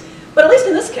places. But at least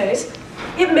in this case,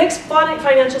 it makes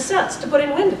financial sense to put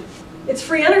in wind. It's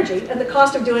free energy, and the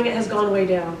cost of doing it has gone way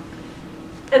down.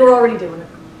 And we're already doing it.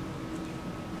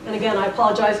 And again, I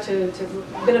apologize to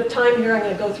a bit of time here. I'm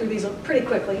going to go through these pretty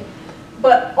quickly.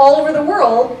 But all over the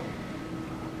world,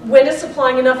 wind is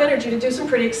supplying enough energy to do some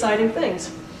pretty exciting things.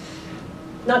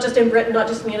 Not just in Britain, not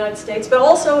just in the United States, but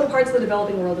also in parts of the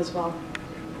developing world as well.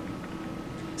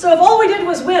 So if all we did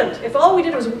was wind, if all we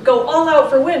did was go all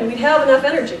out for wind, we'd have enough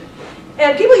energy.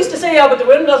 And people used to say, yeah, but the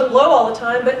wind doesn't blow all the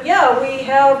time. But yeah, we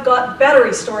have got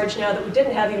battery storage now that we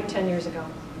didn't have even 10 years ago.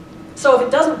 So if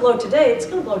it doesn't blow today, it's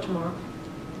going to blow tomorrow.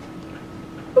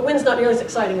 But wind's not nearly as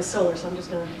exciting as solar, so I'm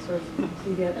just going to sort of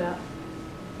leave you at that.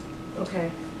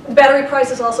 Okay. The battery price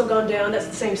has also gone down. That's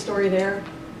the same story there.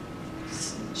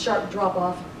 Sharp drop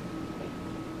off.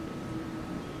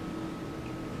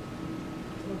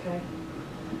 Okay.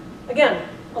 Again,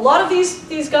 a lot of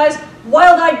these guys,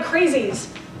 wild-eyed crazies.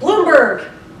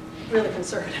 Bloomberg, really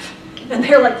conservative. And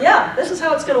they're like, yeah, this is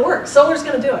how it's going to work. Solar's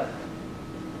going to do it.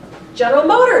 General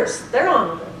Motors, they're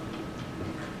on with it.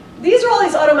 These are all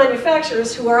these auto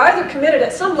manufacturers who are either committed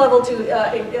at some level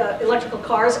to electrical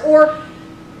cars or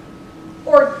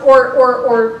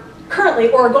currently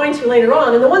or are going to later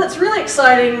on. And the one that's really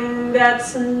exciting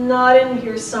that's not in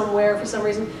here somewhere for some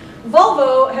reason,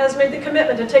 Volvo has made the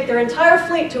commitment to take their entire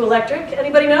fleet to electric.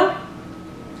 Anybody know?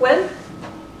 When?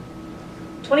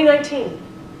 2019.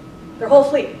 Their whole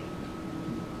fleet.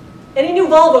 Any new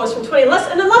Volvos from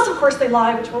unless of course they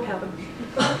lie, which won't happen.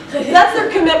 That's their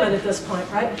commitment at this point,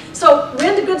 right? So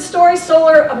wind, a good story.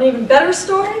 Solar, an even better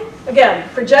story. Again,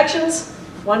 projections,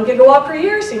 1 gigawatt per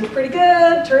year seems pretty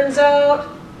good. Turns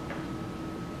out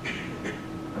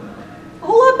a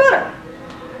whole lot better.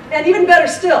 And even better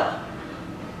still,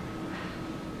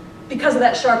 because of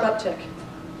that sharp uptick.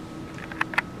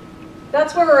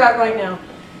 That's where we're at right now.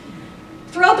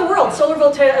 Throughout the world,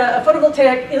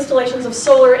 photovoltaic installations of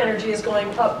solar energy is going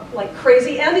up like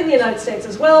crazy, and in the United States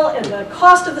as well, and the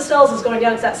cost of the cells is going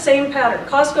down. It's that same pattern.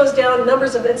 Cost goes down,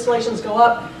 numbers of installations go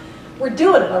up. We're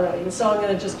doing it already, and so I'm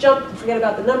going to just jump and forget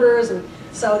about the numbers. And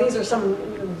so these are some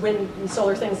wind and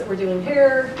solar things that we're doing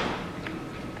here.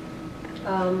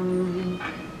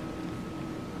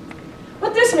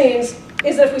 What this means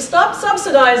is that if we stop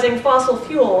subsidizing fossil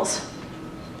fuels,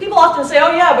 people often say,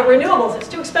 oh yeah, but renewables, it's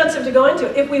too expensive to go into.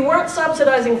 If we weren't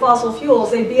subsidizing fossil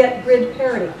fuels, they'd be at grid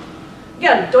parity.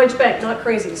 Again, Deutsche Bank, not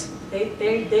crazies.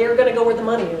 They are going to go where the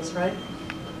money is, right?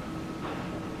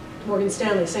 Morgan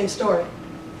Stanley, same story.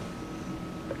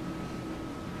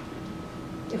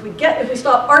 If we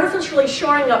stop artificially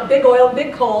shoring up big oil,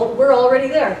 big coal, we're already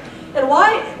there. And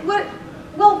why?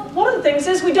 Well, one of the things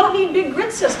is we don't need big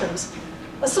grid systems.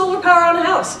 A solar power on a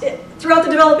house throughout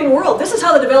the developing world. This is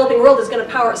how the developing world is going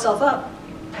to power itself up.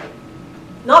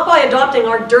 Not by adopting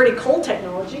our dirty coal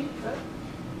technology. Right?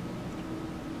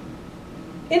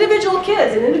 Individual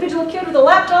kids, an individual kid with a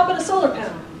laptop and a solar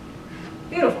panel.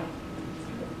 Beautiful.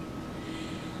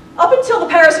 Up until the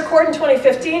Paris Accord in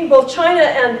 2015, both China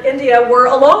and India were,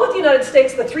 along with the United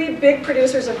States, the three big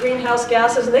producers of greenhouse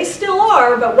gases, and they still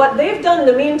are, but what they've done in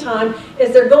the meantime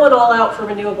is they're going all out for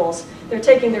renewables. They're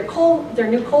taking their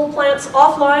new coal plants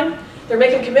offline, they're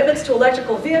making commitments to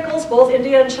electrical vehicles, both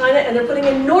India and China, and they're putting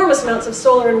enormous amounts of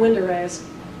solar and wind arrays.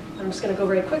 I'm just going to go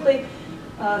very quickly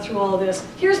through all of this.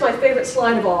 Here's my favorite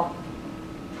slide of all.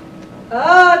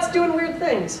 It's doing weird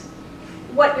things.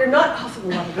 What you're not, oh, for the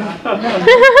love of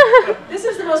God. This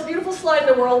is the most beautiful slide in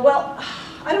the world. Well,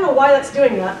 I don't know why that's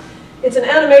doing that. It's an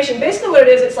animation. Basically what it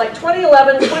is, it's like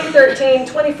 2011, 2013,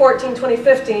 2014,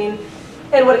 2015.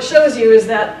 And what it shows you is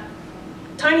that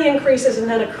tiny increases and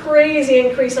then a crazy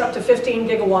increase up to 15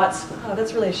 gigawatts. Oh,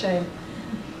 that's really a shame.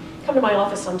 Come to my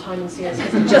office sometime and see us.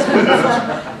 It's just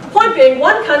point being,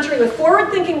 one country with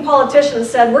forward-thinking politicians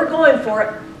said, we're going for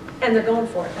it, and they're going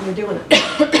for it, and they're doing it.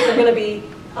 They're going to be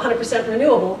 100%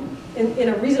 renewable in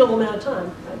a reasonable amount of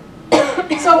time.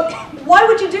 Right? So why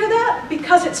would you do that?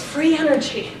 Because it's free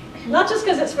energy. Not just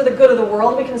because it's for the good of the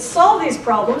world. We can solve these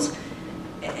problems,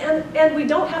 and we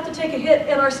don't have to take a hit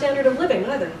in our standard of living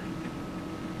either.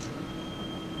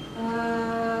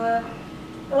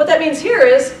 And what that means here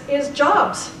is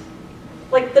jobs.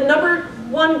 Like the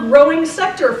 #1 growing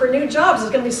sector for new jobs is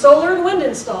going to be solar and wind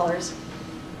installers.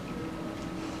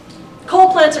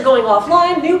 Coal plants are going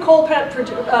offline. New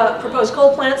proposed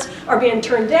coal plants are being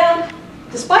turned down,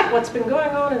 despite what's been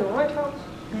going on in the White House.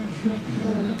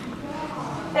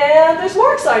 And there's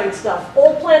more exciting stuff.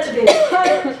 Old plants are being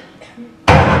retired.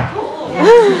 I've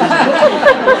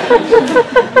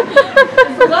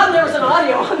forgotten there was an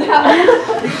audio on that.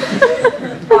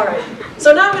 All right.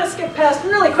 So now I'm going to skip past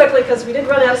really quickly because we did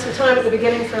run out of some time at the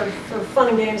beginning for fun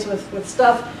and games with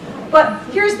stuff. But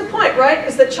here's the point, right,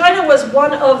 is that China was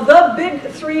one of the big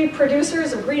 3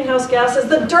 producers of greenhouse gases.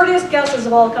 The dirtiest gases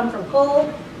of all come from coal,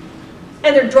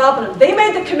 and they're dropping them. They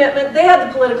made the commitment, they had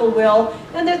the political will,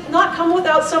 and they've not come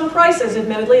without some prices,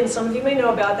 admittedly, and some of you may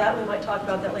know about that. We might talk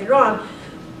about that later on.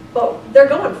 But they're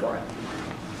going for it.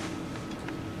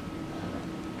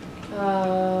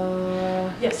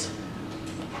 Yes?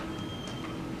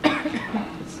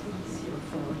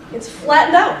 It's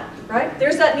flattened out. Right?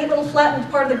 There's that neat little flattened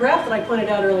part of the graph that I pointed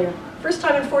out earlier. First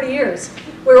time in 40 years.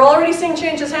 We're already seeing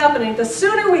changes happening. The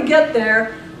sooner we get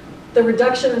there, the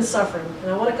reduction in suffering.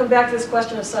 And I want to come back to this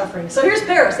question of suffering. So here's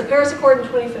Paris, the Paris Accord in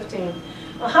 2015.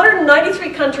 193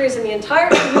 countries in the entire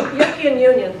European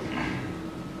Union.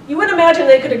 You wouldn't imagine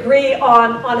they could agree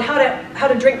on how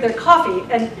to drink their coffee.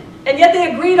 And yet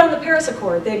they agreed on the Paris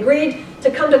Accord. They agreed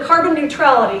to come to carbon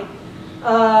neutrality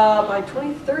by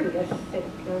 2030, I think.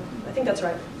 I think that's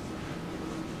right.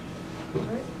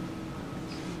 Right.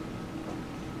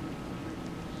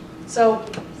 So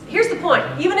here's the point.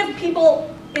 Even if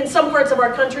people in some parts of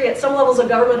our country at some levels of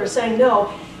government are saying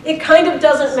no, it kind of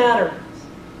doesn't matter.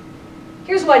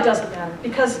 Here's why it doesn't matter.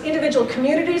 Because individual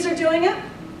communities are doing it.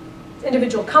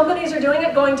 Individual companies are doing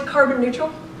it, going to carbon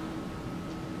neutral.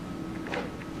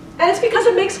 And it's because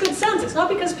it makes good sense. It's not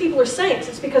because people are saints.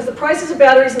 It's because the prices of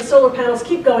batteries and solar panels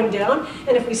keep going down.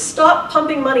 And if we stop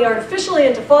pumping money artificially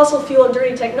into fossil fuel and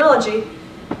dirty technology,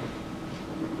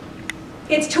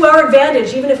 it's to our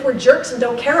advantage, even if we're jerks and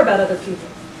don't care about other people.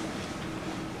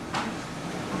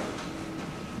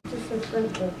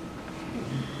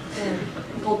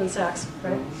 Goldman Sachs,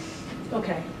 right?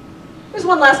 Okay. Here's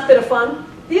one last bit of fun.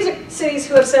 These are cities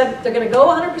who have said they're going to go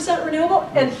 100% renewable,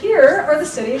 and here are the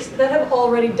cities that have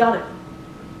already done it.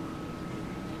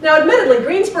 Now, admittedly,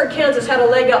 Greensburg, Kansas had a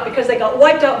leg up because they got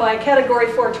wiped out by a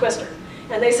Category 4 twister.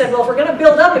 And they said, well, if we're going to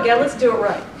build up again, let's do it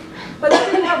right. But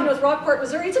that didn't happen with Rockport,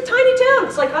 Missouri. It's a tiny town.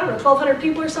 It's like, I don't know, 1,200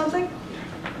 people or something.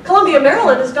 Columbia,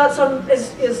 Maryland has got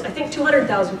is I think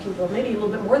 200,000 people, maybe a little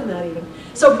bit more than that even.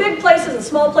 So big places and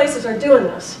small places are doing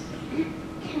this.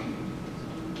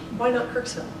 Why not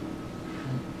Kirksville?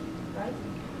 Right?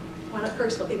 Why not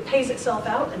Kirksville? It pays itself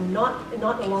out and not in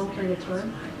a long period of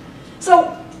time.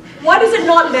 So why does it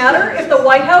not matter if the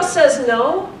White House says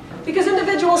no? Because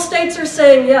individual states are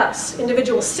saying yes.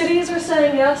 Individual cities are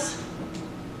saying yes.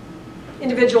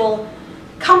 Individual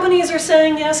companies are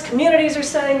saying yes. Communities are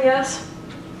saying yes.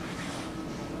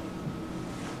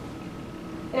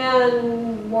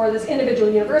 And more of this, individual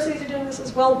universities are doing this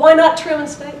as well. Why not Truman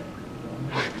State?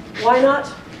 Why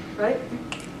not? Right?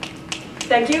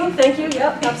 Thank you,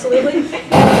 yep, absolutely.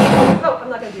 Oh, I'm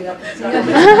not going to do that. Sorry.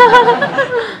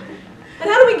 And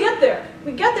how do we get there?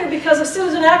 We get there because of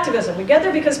citizen activism. We get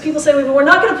there because people say, we're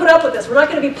not going to put up with this. We're not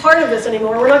going to be part of this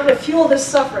anymore. We're not going to fuel this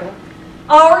suffering.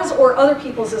 Ours or other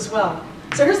people's as well.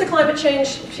 So here's the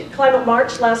climate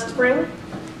march last spring.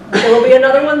 There will be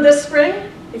another one this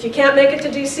spring. If you can't make it to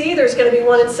DC, there's going to be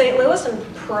one in St. Louis and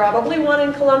probably one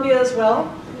in Columbia as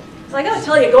well. So I got to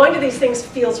tell you, going to these things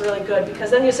feels really good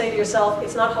because then you say to yourself,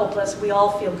 it's not hopeless. We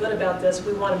all feel good about this.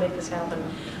 We want to make this happen.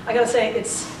 I got to say,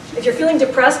 if you're feeling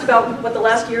depressed about what the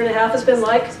last year and a half has been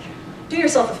like, do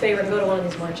yourself a favor and go to one of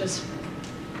these marches.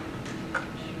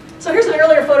 So here's an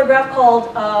earlier photograph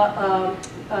called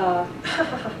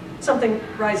something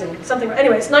rising.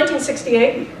 Anyway, it's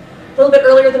 1968, a little bit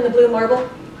earlier than the blue marble.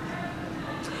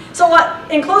 So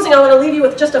in closing, I want to leave you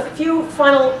with just a few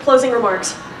final closing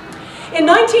remarks. In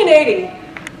 1980,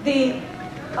 the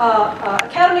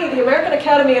American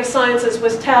Academy of Sciences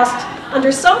was tasked, under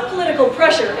some political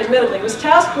pressure, admittedly, was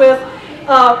tasked with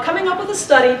coming up with a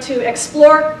study to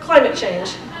explore climate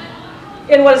change.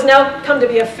 In what has now come to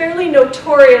be a fairly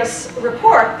notorious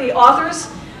report, the authors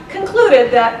concluded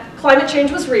that climate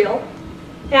change was real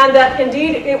and that,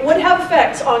 indeed, it would have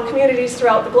effects on communities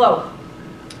throughout the globe.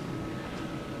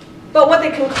 But what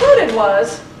they concluded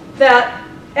was that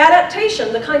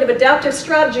adaptation, the kind of adaptive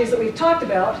strategies that we've talked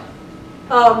about,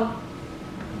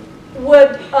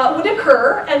 would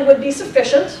occur and would be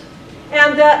sufficient,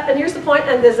 and here's the point,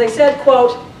 and as they said,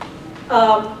 quote,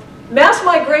 mass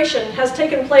migration has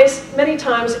taken place many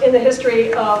times in the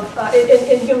history of,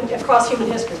 across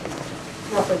human history,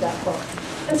 roughly that quote.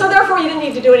 And so therefore you didn't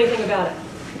need to do anything about it.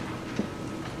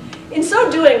 In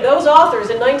so doing, those authors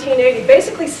in 1980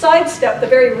 basically sidestepped the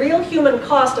very real human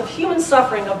cost of human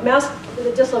suffering, of mass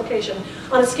dislocation,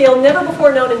 on a scale never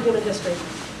before known in human history.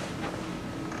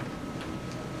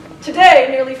 Today,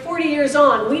 nearly 40 years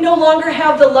on, we no longer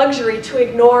have the luxury to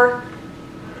ignore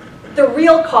the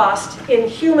real cost in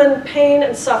human pain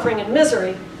and suffering and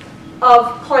misery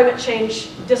of climate change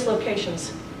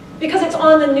dislocations. Because it's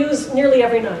on the news nearly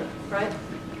every night, right?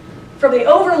 From the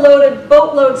overloaded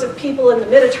boatloads of people in the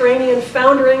Mediterranean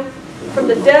foundering, from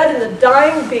the dead and the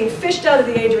dying being fished out of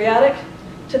the Adriatic,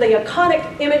 to the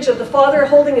iconic image of the father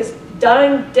holding his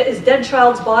dead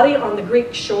child's body on the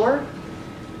Greek shore,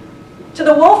 to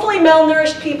the woefully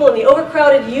malnourished people in the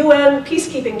overcrowded UN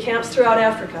peacekeeping camps throughout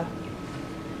Africa.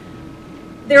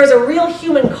 There is a real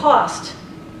human cost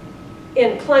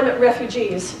in climate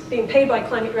refugees, being paid by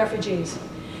climate refugees.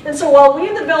 And so while we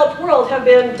in the developed world have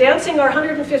been dancing our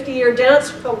 150-year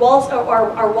dance, our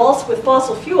waltz with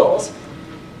fossil fuels,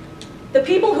 the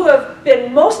people who have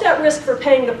been most at risk for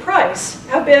paying the price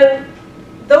have been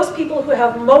those people who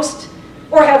have most,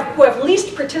 or who have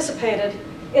least participated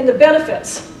in the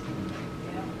benefits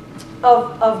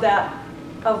of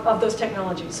those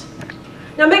technologies.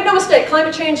 Now make no mistake,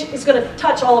 climate change is going to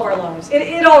touch all of our lives.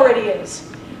 It already is.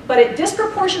 But it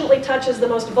disproportionately touches the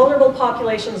most vulnerable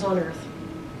populations on Earth.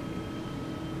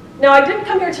 Now I didn't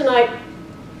come here tonight,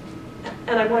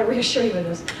 and I want to reassure you of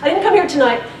this, I didn't come here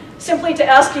tonight simply to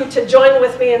ask you to join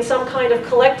with me in some kind of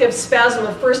collective spasm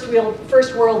of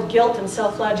first world guilt and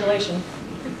self-flagellation.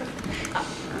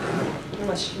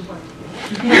 Unless you want.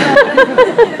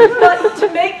 But to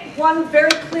make one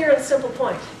very clear and simple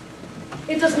point.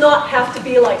 It does not have to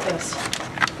be like this.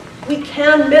 We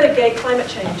can mitigate climate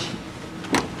change.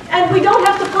 And we don't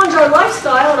have to plunge our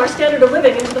lifestyle and our standard of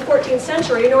living into the 14th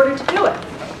century in order to do it.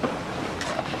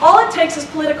 All it takes is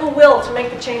political will to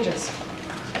make the changes.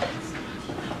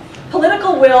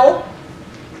 Political will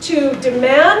to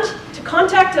demand, to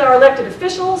contact our elected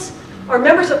officials, our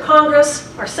members of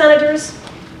Congress, our senators,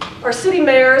 our city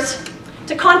mayors,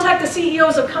 to contact the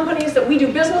CEOs of companies that we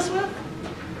do business with,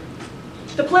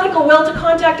 the political will to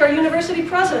contact our university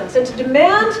presidents and to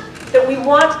demand that we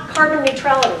want carbon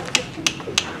neutrality.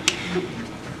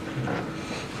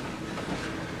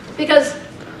 Because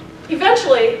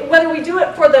eventually, whether we do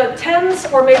it for the tens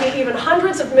or maybe even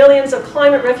hundreds of millions of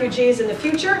climate refugees in the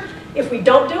future, if we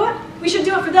don't do it, we should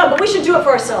do it for them, but we should do it for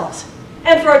ourselves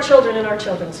and for our children and our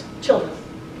children's children.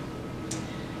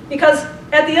 Because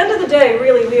at the end of the day,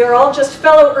 really, we are all just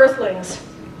fellow Earthlings.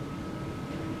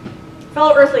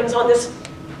 Fellow Earthlings on this,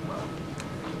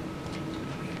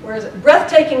 where is it?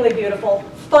 Breathtakingly beautiful,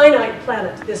 finite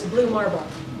planet, this blue marble.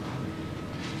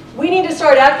 We need to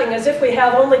start acting as if we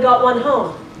have only got one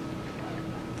home.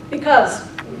 Because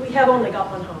we have only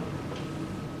got one home.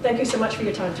 Thank you so much for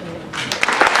your time tonight.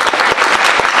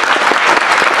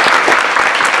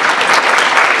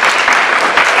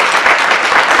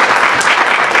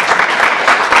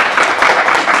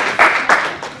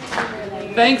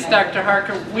 Thanks, Dr.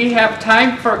 Harker. We have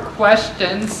time for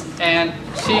questions, and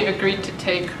she agreed to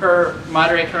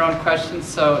moderate her own questions,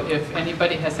 so if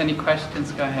anybody has any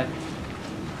questions, go ahead.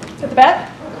 At the back?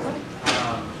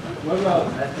 What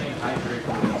about methane hydrate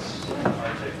release in the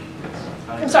Arctic?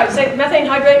 I'm sorry, say methane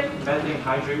hydrate? Methane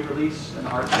hydrate release in the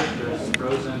Arctic, there's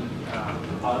frozen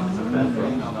deposits of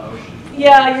methane on the ocean.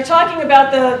 Yeah, you're talking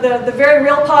about the very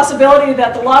real possibility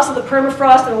that the loss of the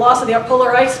permafrost and the loss of the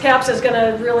polar ice caps is going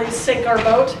to really sink our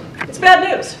boat. It's bad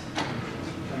news.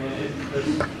 I mean,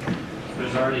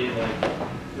 there's already, like,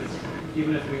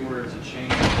 even if we were to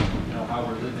change, how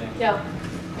we're living, Yeah. I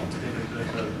think there's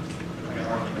an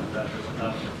argument that there's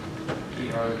enough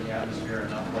heat already in the atmosphere,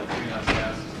 enough like greenhouse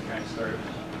gases to kind of start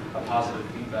a positive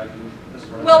feedback loop as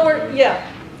far as Well,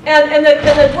 yeah. And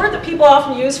the word that people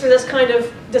often use for this kind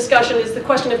of discussion is the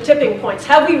question of tipping points.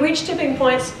 Have we reached tipping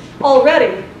points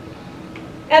already?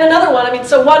 And another one, I mean,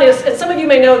 so one is, and some of you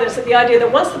may know this, that the idea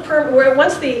that once the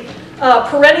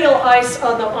perennial ice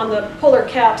on the polar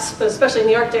caps, but especially in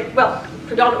the Arctic, well,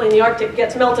 predominantly in the Arctic,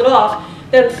 gets melted off,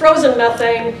 then frozen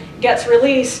methane gets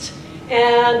released,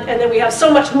 and then we have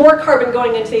so much more carbon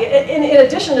going into the, in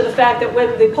addition to the fact that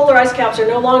when the polar ice caps are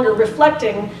no longer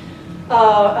reflecting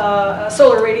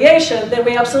solar radiation, then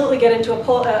we absolutely get into a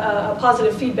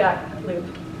positive feedback loop.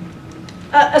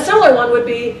 A similar one would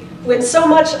be when so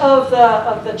much of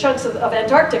the chunks of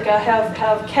Antarctica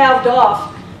have calved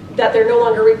off that they're no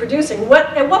longer reproducing.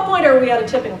 At what point are we at a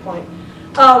tipping point?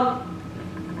 I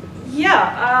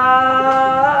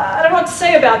don't know what to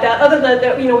say about that, other than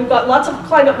that, we've got lots of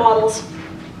climate models,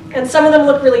 and some of them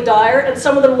look really dire, and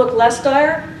some of them look less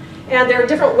dire. And there are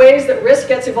different ways that risk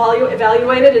gets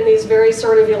evaluated in these very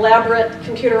sort of elaborate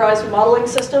computerized modeling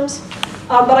systems.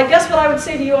 But I guess what I would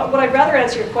say to you, what I'd rather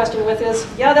answer your question with is,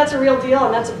 yeah, that's a real deal,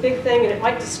 and that's a big thing, and it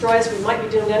might destroy us, we might be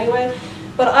doomed anyway.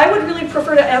 But I would really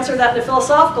prefer to answer that in a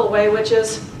philosophical way, which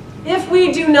is, if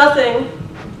we do nothing,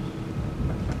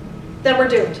 then we're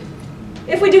doomed.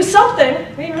 If we do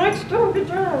something, we might still be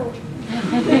doomed.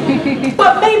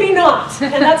 But maybe not,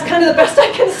 and that's kind of the best I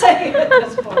can say at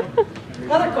this point.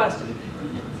 Other questions?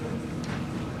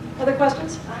 Other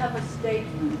questions? I have a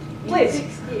statement. Please. In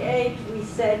 '68, we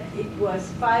said it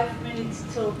was 5 minutes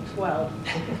till 12.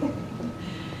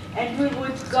 And we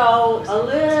would go a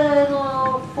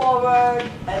little forward,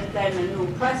 and then a new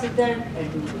president,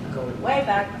 and we would go way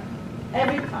back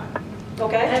every time.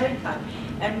 Okay. Every time.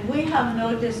 And we have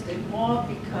noticed it more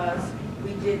because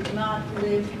we did not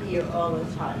live here all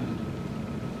the time.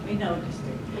 We noticed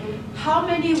it. How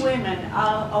many women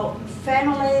or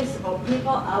families or people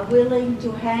are willing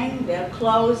to hang their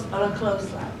clothes on a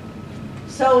clothesline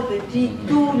so that they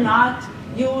do not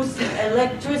use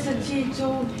electricity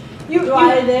to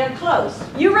dry their clothes?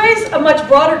 You raise a much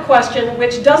broader question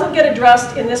which doesn't get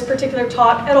addressed in this particular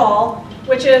talk at all,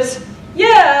 which is,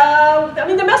 yeah, I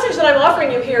mean, the message that I'm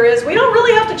offering you here is we don't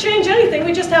really have to change anything,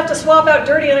 we just have to swap out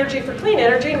dirty energy for clean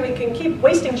energy, and we can keep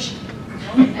wasting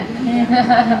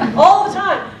all the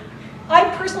time. I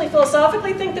personally,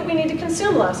 philosophically, think that we need to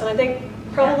consume less, and I think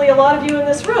probably a lot of you in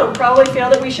this room probably feel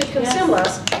that we should consume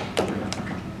less.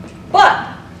 But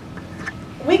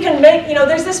we can make,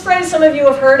 there's this phrase some of you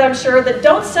have heard, I'm sure, that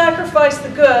don't sacrifice the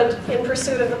good in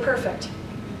pursuit of the perfect.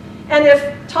 And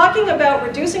if talking about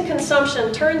reducing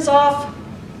consumption turns off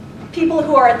people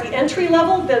who are at the entry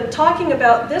level, then talking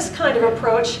about this kind of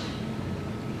approach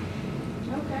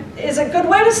is a good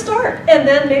way to start. And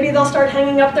then maybe they'll start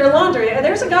hanging up their laundry. And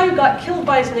there's a guy who got killed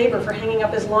by his neighbor for hanging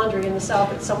up his laundry in the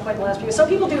South at some point in the last few years. Some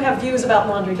people do have views about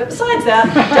laundry, but besides that,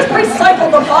 just recycle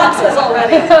the boxes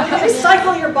already.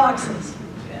 Recycle your boxes.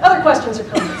 Other questions or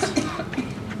comments?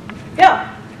 Yeah.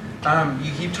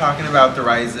 You keep talking about the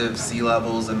rise of sea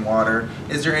levels and water.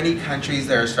 Is there any countries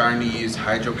that are starting to use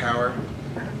hydropower?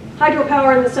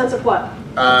 Hydropower in the sense of what?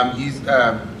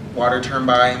 water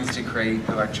turbines to create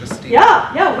electricity?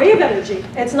 Yeah, wave energy.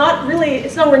 It's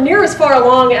nowhere near as far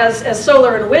along as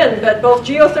solar and wind, but both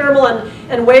geothermal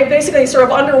and wave, basically sort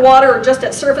of underwater or just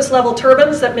at surface level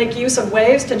turbines that make use of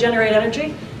waves to generate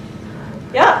energy.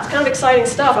 Yeah, it's kind of exciting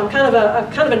stuff. I'm kind of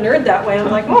a nerd that way. I'm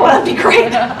like, oh, that'd be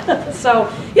great. So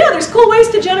yeah, there's cool ways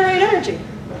to generate energy.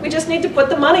 We just need to put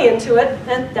the money into it,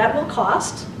 and that will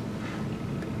cost.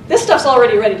 This stuff's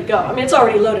already ready to go. I mean, it's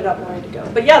already loaded up and ready to go.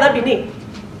 But yeah, that'd be neat.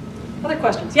 Other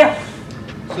questions? Yeah?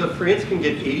 So if France can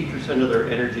get 80% of their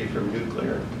energy from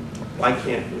nuclear, why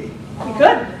can't we? We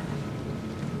could.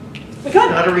 We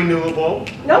could. Not a renewable.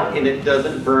 Nope. And it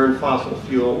doesn't burn fossil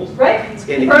fuels. Right.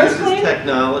 And it Burns uses clean.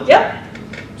 technology. Yep.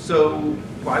 So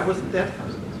why wasn't that part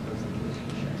of it?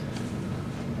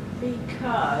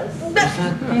 Because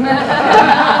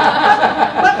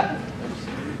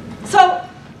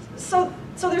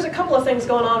So there's a couple of things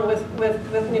going on with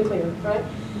nuclear, right?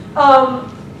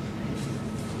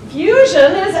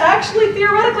 Fusion is actually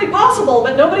theoretically possible,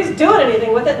 but nobody's doing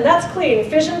anything with it, and that's clean.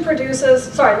 Fission produces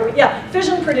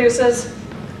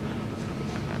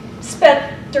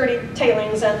spent dirty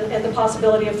tailings and the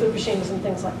possibility of Fukushimas and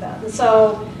things like that. And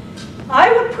so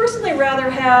I would personally rather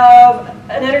have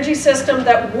an energy system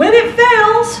that, when it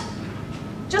fails,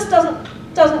 just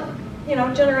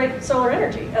doesn't generate solar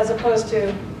energy, as opposed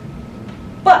to.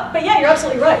 But yeah, you're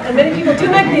absolutely right. And many people do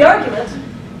make the argument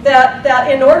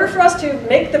that in order for us to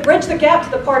bridge the gap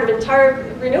to the part of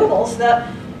entire renewables,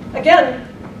 that again,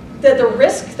 the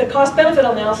risk, the cost-benefit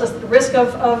analysis, the risk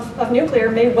of nuclear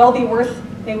may well be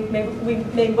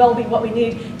may well be what we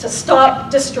need to stop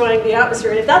destroying the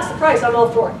atmosphere. And if that's the price, I'm all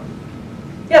for it.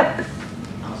 Yeah.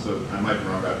 Also, I might be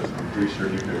wrong about this, but I'm pretty sure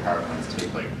nuclear power plants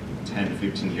take like 10 to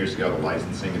 15 years to get all the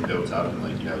licensing and built up, and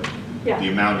the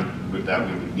amount that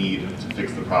we would need to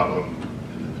fix the problem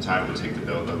and the time it would take to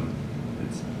build them,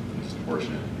 it's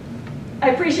disproportionate. I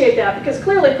appreciate that, because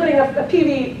clearly putting a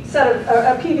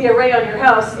PV array on your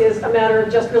house is a matter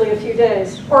of just really a few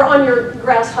days, or on your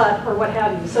grass hut or what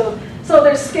have you. So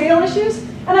there's scale issues.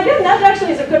 And again, that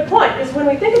actually is a good point, is when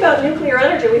we think about nuclear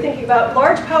energy, we're thinking about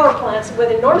large power plants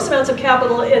with enormous amounts of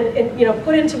capital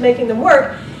put into making them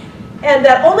work. And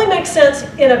that only makes sense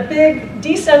in a big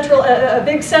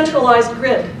centralized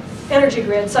grid, energy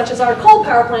grid, such as our coal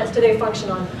power plants today function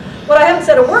on. What I haven't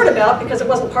said a word about, because it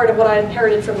wasn't part of what I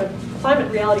inherited from the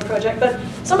Climate Reality Project, but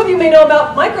some of you may know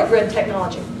about microgrid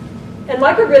technology. And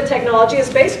microgrid technology is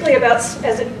basically about,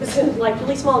 it's in like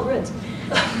really small grids.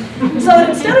 So that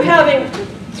instead of having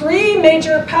 3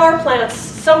 major power plants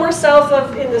somewhere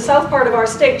in the south part of our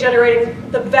state generating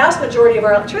the vast majority of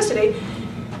our electricity,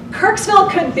 Kirksville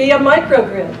could be a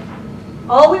microgrid.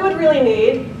 All we would really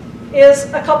need is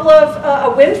a couple of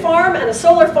a wind farm and a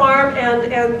solar farm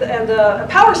and a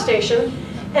power station.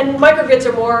 And microgrids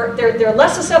are they're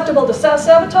less susceptible to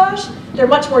sabotage. They're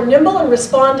much more nimble in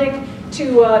responding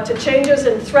to changes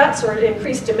in threats or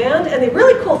increased demand. And the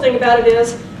really cool thing about it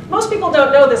is, most people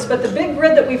don't know this, but the big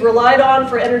grid that we've relied on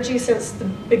for energy since the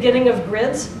beginning of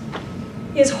grids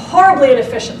is horribly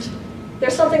inefficient.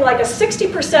 There's something like a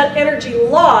 60% energy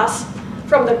loss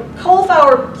from the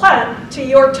coal-fired plant to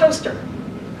your toaster.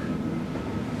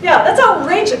 Yeah, that's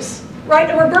outrageous, right?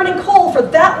 And we're burning coal for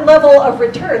that level of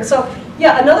return. So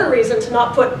yeah, another reason to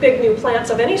not put big new plants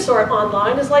of any sort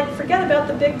online is like, forget about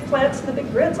the big plants and the big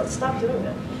grids. Let's stop doing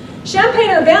that.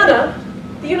 Champaign-Urbana,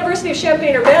 the University of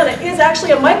Champaign-Urbana is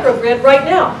actually a microgrid right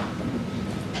now.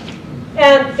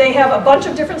 And they have a bunch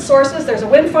of different sources. There's a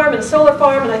wind farm and a solar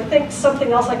farm, and I think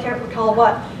something else, I can't recall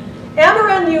what.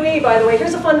 Ameren UE, by the way,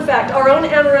 here's a fun fact. Our own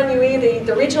Ameren UE,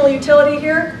 the regional utility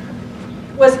here,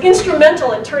 was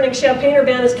instrumental in turning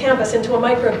Champaign-Urbana's campus into a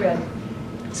microgrid.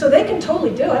 So they can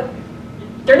totally do it.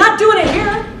 They're not doing it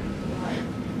here,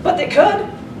 but they could.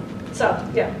 So,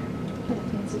 yeah.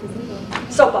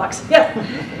 Soapbox, yeah.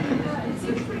 It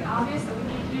seems pretty obvious that we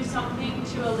need to do something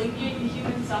to alleviate the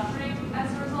human suffering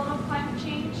as a result of climate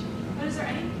change. But is there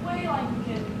any way we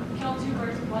can kill 2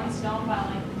 birds with 1 stone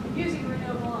by using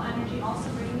renewable energy, also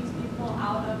bringing these people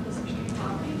out of this extreme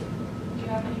poverty? Do you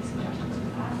have any suggestions for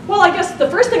that? Well, I guess the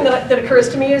first thing that occurs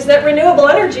to me is that renewable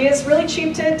energy is really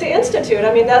cheap to institute.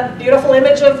 I mean, that beautiful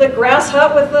image of the grass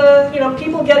hut with the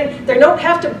people they don't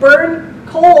have to burn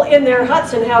coal in their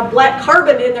huts and have black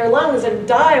carbon in their lungs and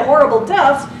die horrible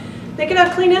deaths. They can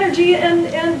have clean energy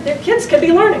and their kids can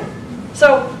be learning.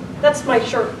 So that's my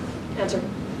short answer.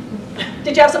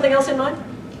 Did you have something else in mind?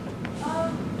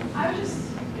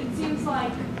 It seems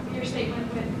like your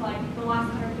statement with the last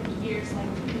 150 years,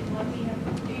 we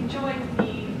have enjoyed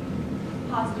the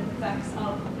positive effects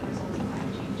of the results of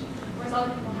climate change. Whereas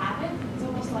other people haven't. It's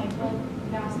almost like, well,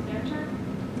 now's their turn.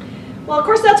 Well, of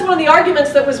course, that's one of the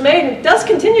arguments that was made and does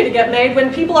continue to get made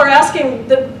when people are asking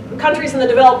the countries in the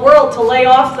developed world to lay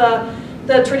off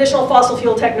the traditional fossil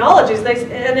fuel technologies.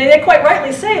 They quite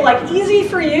rightly say, like, easy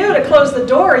for you to close the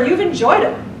door, you've enjoyed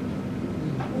it.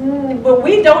 But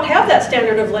we don't have that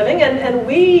standard of living, and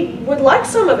we would like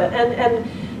some of it. And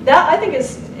that, I think,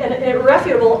 is an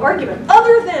irrefutable argument.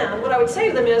 Other than, what I would say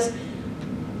to them is,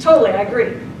 totally, I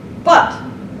agree. But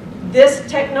this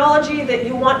technology that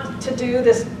you want to do,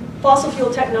 this fossil fuel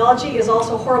technology, is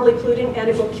also horribly polluting, and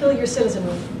it will kill your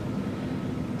citizenry.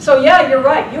 So yeah, you're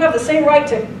right. You have the same right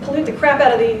to pollute the crap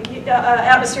out of the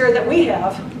atmosphere that we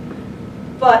have,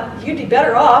 but you'd be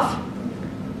better off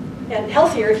and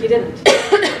healthier if you didn't.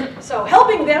 So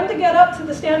helping them to get up to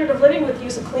the standard of living with the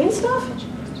use of clean stuff,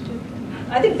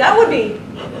 I think that would be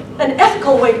an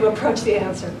ethical way to approach the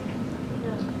answer.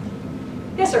 Yeah.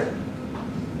 Yes, sir?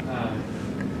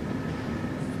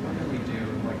 What can we do,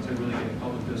 like, to really get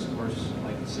public discourse,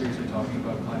 like, seriously talking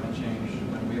about climate change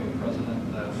when we have a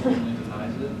president that openly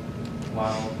denies it,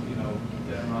 while, you know,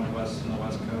 everyone on the West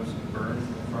Coast burned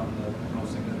from the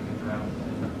most significant drought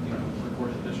in, you know,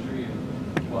 recorded history, and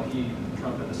while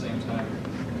Trump at the same time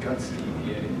guts the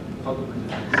EPA, publicly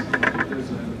denies.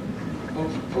 There's an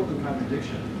open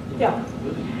contradiction in the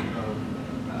validity of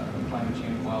climate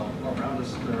change, while around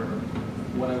us there are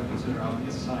what I would consider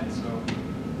obvious signs. So,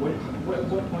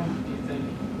 what point do you think,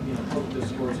 you know, public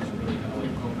discourse is really going to,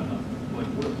 like, open up? Like,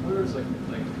 where is, like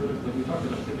we talked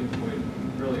about tipping point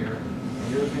earlier.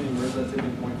 In your opinion, where's that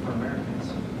tipping point for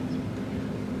Americans?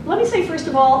 Let me say, first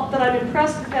of all, that I'm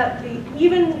impressed at the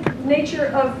even nature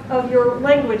of your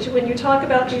language when you talk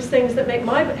about these things that make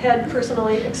my head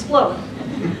personally explode.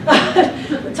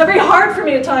 It's very hard for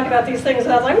me to talk about these things,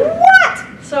 and I was like,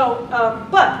 what? So,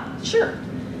 but, sure.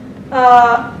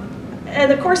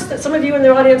 And of course, that some of you in the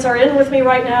audience are in with me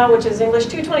right now, which is English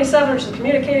 227, which is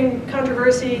communicating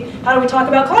controversy. How do we talk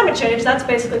about climate change? That's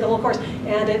basically the whole course.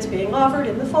 And it's being offered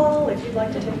in the fall, if you'd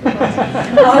like to take the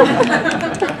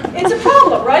class. It's a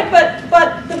problem, right?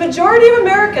 But the majority of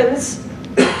Americans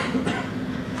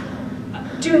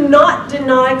do not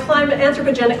deny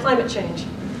anthropogenic climate change.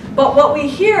 But what we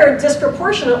hear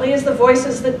disproportionately is the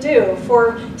voices that do.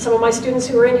 For some of my students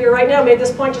who are in here right now made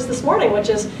this point just this morning, which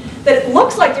is that it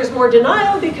looks like there's more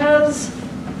denial because,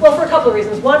 well, for a couple of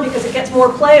reasons. One, because it gets more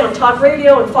play on talk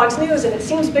radio and Fox News, and it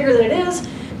seems bigger than it is.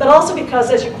 But also because,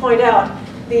 as you point out,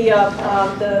 the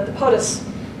POTUS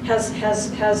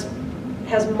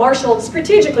has marshaled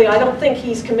strategically. I don't think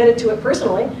he's committed to it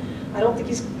personally. I don't think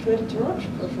he's committed too much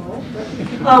personally.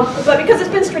 But because it's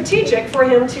been strategic for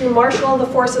him to marshal the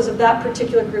forces of that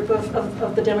particular group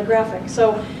of the demographic.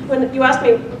 So when you ask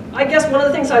me, I guess one of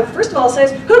the things I first of all say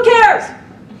is, who cares?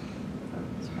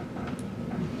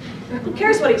 Who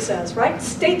cares what he says, right?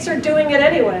 States are doing it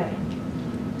anyway.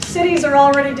 Cities are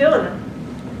already doing it.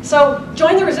 So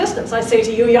join the resistance, I say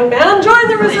to you, young man, join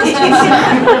the resistance.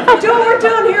 Do what we're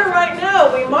doing here right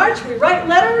now. We march, we write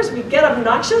letters, we get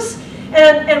obnoxious,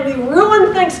 and we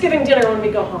ruin Thanksgiving dinner when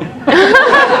we go home.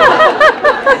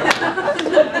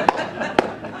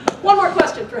 One more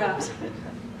question, perhaps.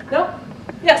 No?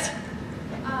 Yes?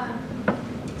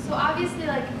 So obviously,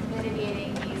 like,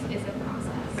 mitigating these is a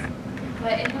process.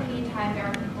 But in the meantime, there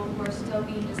are people who are still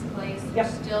being displaced.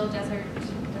 There's still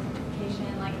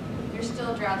desertification. Like, there's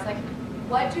still droughts. Like,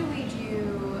 what do we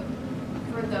do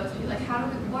for those people? Like,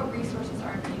 what resources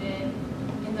are needed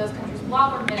in those countries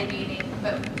while we're mitigating,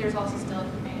 but there's also still a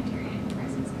humanitarian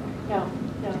crisis there?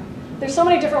 Yeah. There's so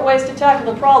many different ways to tackle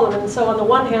the problem, and so on the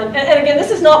one hand, and again,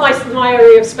 this is not my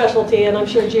area of specialty, and I'm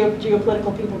sure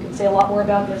geopolitical people can say a lot more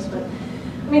about this, but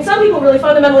I mean, some people really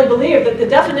fundamentally believe that the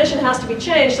definition has to be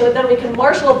changed so that then we can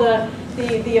marshal the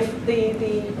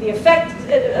effect,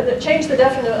 change the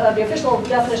official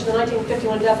definition, the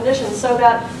 1951 definition, so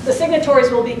that the signatories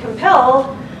will be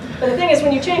compelled. But the thing is,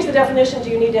 when you change the definition, do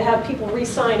you need to have people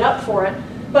re-sign up for it?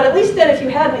 But at least then, if you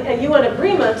had a UN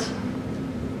agreement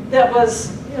that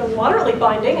was, you know, moderately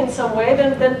binding in some way,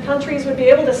 then countries would be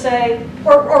able to say,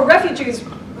 or refugees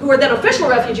who are then official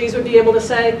refugees would be able to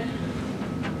say,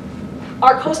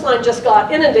 our coastline just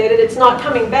got inundated, it's not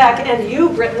coming back, and you,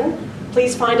 Britain,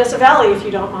 please find us a valley if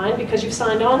you don't mind, because you've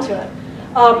signed on to it.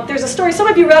 There's a story, some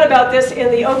of you read about this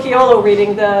in the Okiolo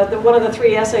reading, one of the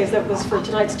 3 essays that was for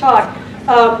tonight's talk.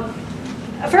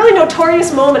 A fairly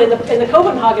notorious moment in the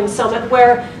Copenhagen summit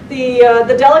where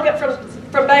the delegate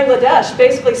from Bangladesh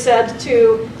basically said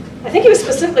to, I think he was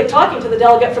specifically talking to the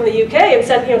delegate from the UK, and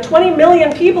said, you know, 20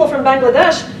 million people from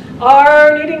Bangladesh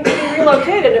are needing to be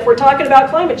relocated. If we're talking about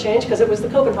climate change, because it was the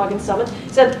Copenhagen summit,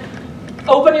 said,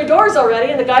 open your doors already.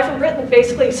 And the guy from Britain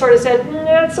basically sort of said,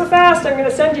 not so fast, I'm going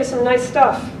to send you some nice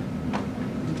stuff.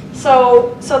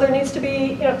 So there needs to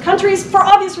be, countries, for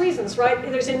obvious reasons, right?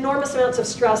 There's enormous amounts of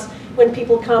stress when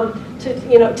people come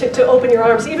to, to open your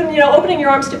arms. Even, opening your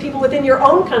arms to people within your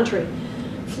own country.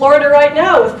 Florida right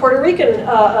now with Puerto Rican,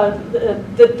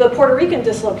 the Puerto Rican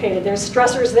dislocated. There's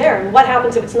stressors there. And what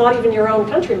happens if it's not even your own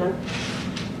countrymen?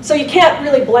 So you can't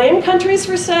really blame countries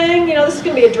for saying, this is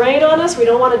going to be a drain on us. We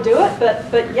don't want to do it.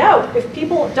 But yeah, if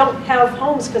people don't have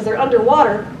homes because they're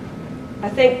underwater, I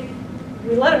think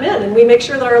we let them in and we make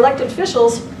sure that our elected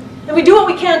officials, and we do what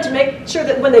we can to make sure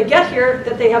that when they get here,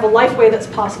 that they have a life way that's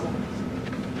possible.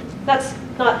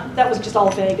 That was just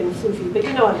all vague and floofy, but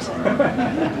you know what I'm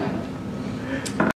saying.